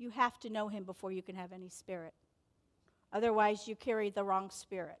 You have to know him before you can have any spirit. Otherwise, you carry the wrong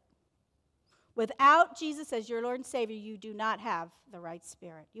spirit. Without Jesus as your Lord and Savior, you do not have the right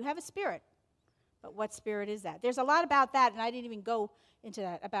spirit. You have a spirit, but what spirit is that? There's a lot about that, and I didn't even go into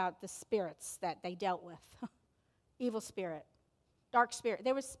that, about the spirits that they dealt with. Evil spirit, dark spirit.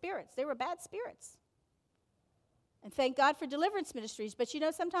 There were spirits. They were bad spirits. And thank God for deliverance ministries. But you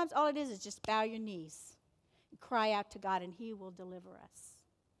know, sometimes all it is just bow your knees and cry out to God, and he will deliver us.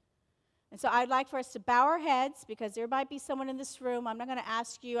 And so I'd like for us to bow our heads, because there might be someone in this room. I'm not going to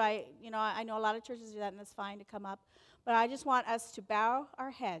ask you. I know a lot of churches do that, and that's fine to come up. But I just want us to bow our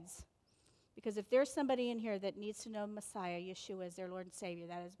heads. Because if there's somebody in here that needs to know Messiah, Yeshua, as their Lord and Savior,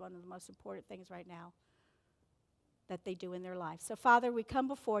 that is one of the most important things right now that they do in their life. So, Father, we come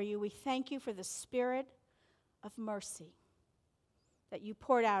before you. We thank you for the spirit of mercy that you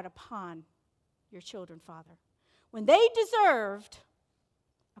poured out upon your children, Father. When they deserved,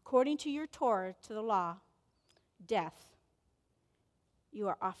 according to your Torah, to the law, death, you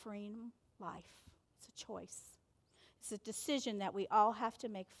are offering life. It's a choice. It's a decision that we all have to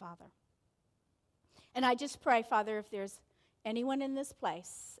make, Father. And I just pray, Father, if there's anyone in this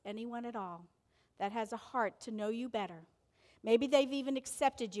place, anyone at all, that has a heart to know you better, Maybe they've even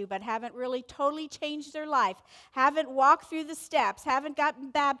accepted you, but haven't really totally changed their life, haven't walked through the steps, haven't gotten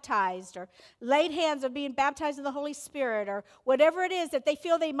baptized, or laid hands of being baptized in the Holy Spirit, or whatever it is that they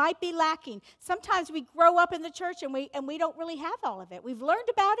feel they might be lacking. Sometimes we grow up in the church and we don't really have all of it. We've learned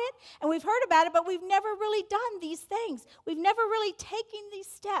about it and we've heard about it, but we've never really done these things. We've never really taken these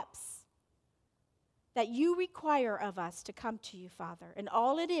steps that you require of us to come to you, Father. And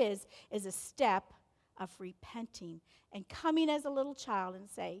all it is a step of repenting and coming as a little child and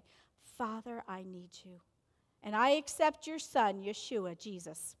say, Father, I need you. And I accept your Son, Yeshua,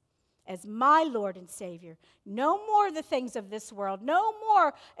 Jesus, as my Lord and Savior. No more the things of this world. No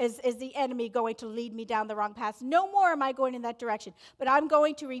more is the enemy going to lead me down the wrong path. No more am I going in that direction. But I'm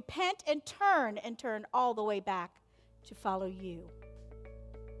going to repent and turn all the way back to follow you.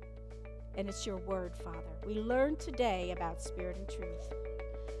 And it's your word, Father. We learned today about spirit and truth.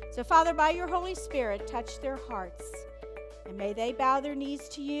 So, Father, by your Holy Spirit, touch their hearts. And may they bow their knees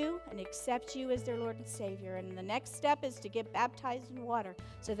to you and accept you as their Lord and Savior. And the next step is to get baptized in water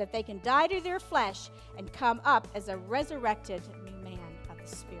so that they can die to their flesh and come up as a resurrected new man of the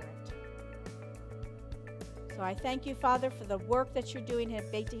Spirit. So I thank you, Father, for the work that you're doing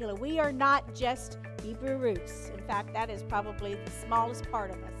at Beit Tehila. We are not just Hebrew roots. In fact, that is probably the smallest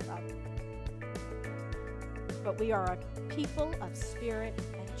part of us, Father. But we are a people of spirit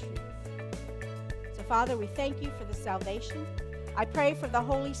and truth. So, Father, we thank you for the salvation. I pray for the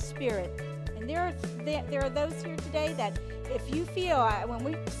Holy Spirit. And there are those here today that if you feel, when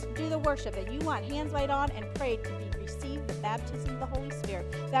we do the worship, that you want hands laid on and prayed to receive the baptism of the Holy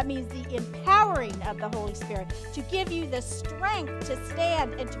Spirit. That means the empowering of the Holy Spirit to give you the strength to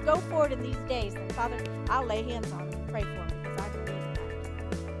stand and to go forward in these days. And, Father, I'll lay hands on them and pray for them because I believe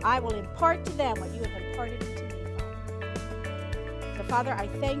that. I will impart to them what you have imparted into me. So, Father, I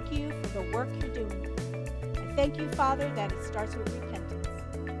thank you for the work you're doing. I thank you, Father, that it starts with repentance.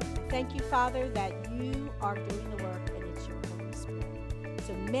 I thank you, Father, that you are doing the work and it's your Holy Spirit.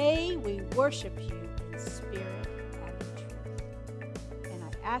 So may we worship you in spirit and in truth. And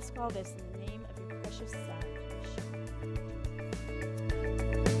I ask all this in the name of your precious Son,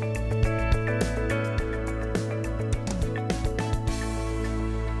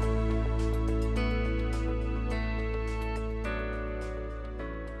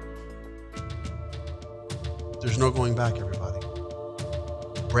 There's no going back, everybody.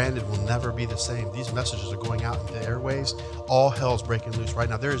 Brandon will never be the same. These messages are going out into the airways. All hell's breaking loose right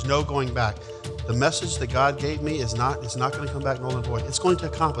now. There is no going back. The message that God gave me is not going to come back null and void. It's going to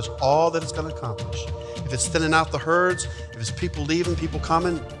accomplish all that it's going to accomplish. If it's thinning out the herds, if it's people leaving, people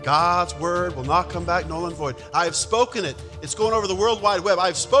coming, God's word will not come back null and void. I have spoken it. It's going over the World Wide Web.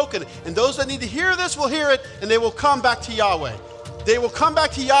 I've spoken it. And those that need to hear this will hear it, and they will come back to Yahweh. They will come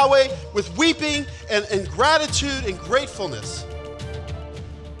back to Yahweh with weeping and gratitude and gratefulness.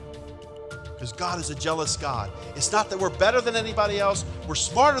 Because God is a jealous God. It's not that we're better than anybody else, we're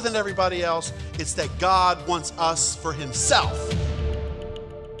smarter than everybody else. It's that God wants us for himself.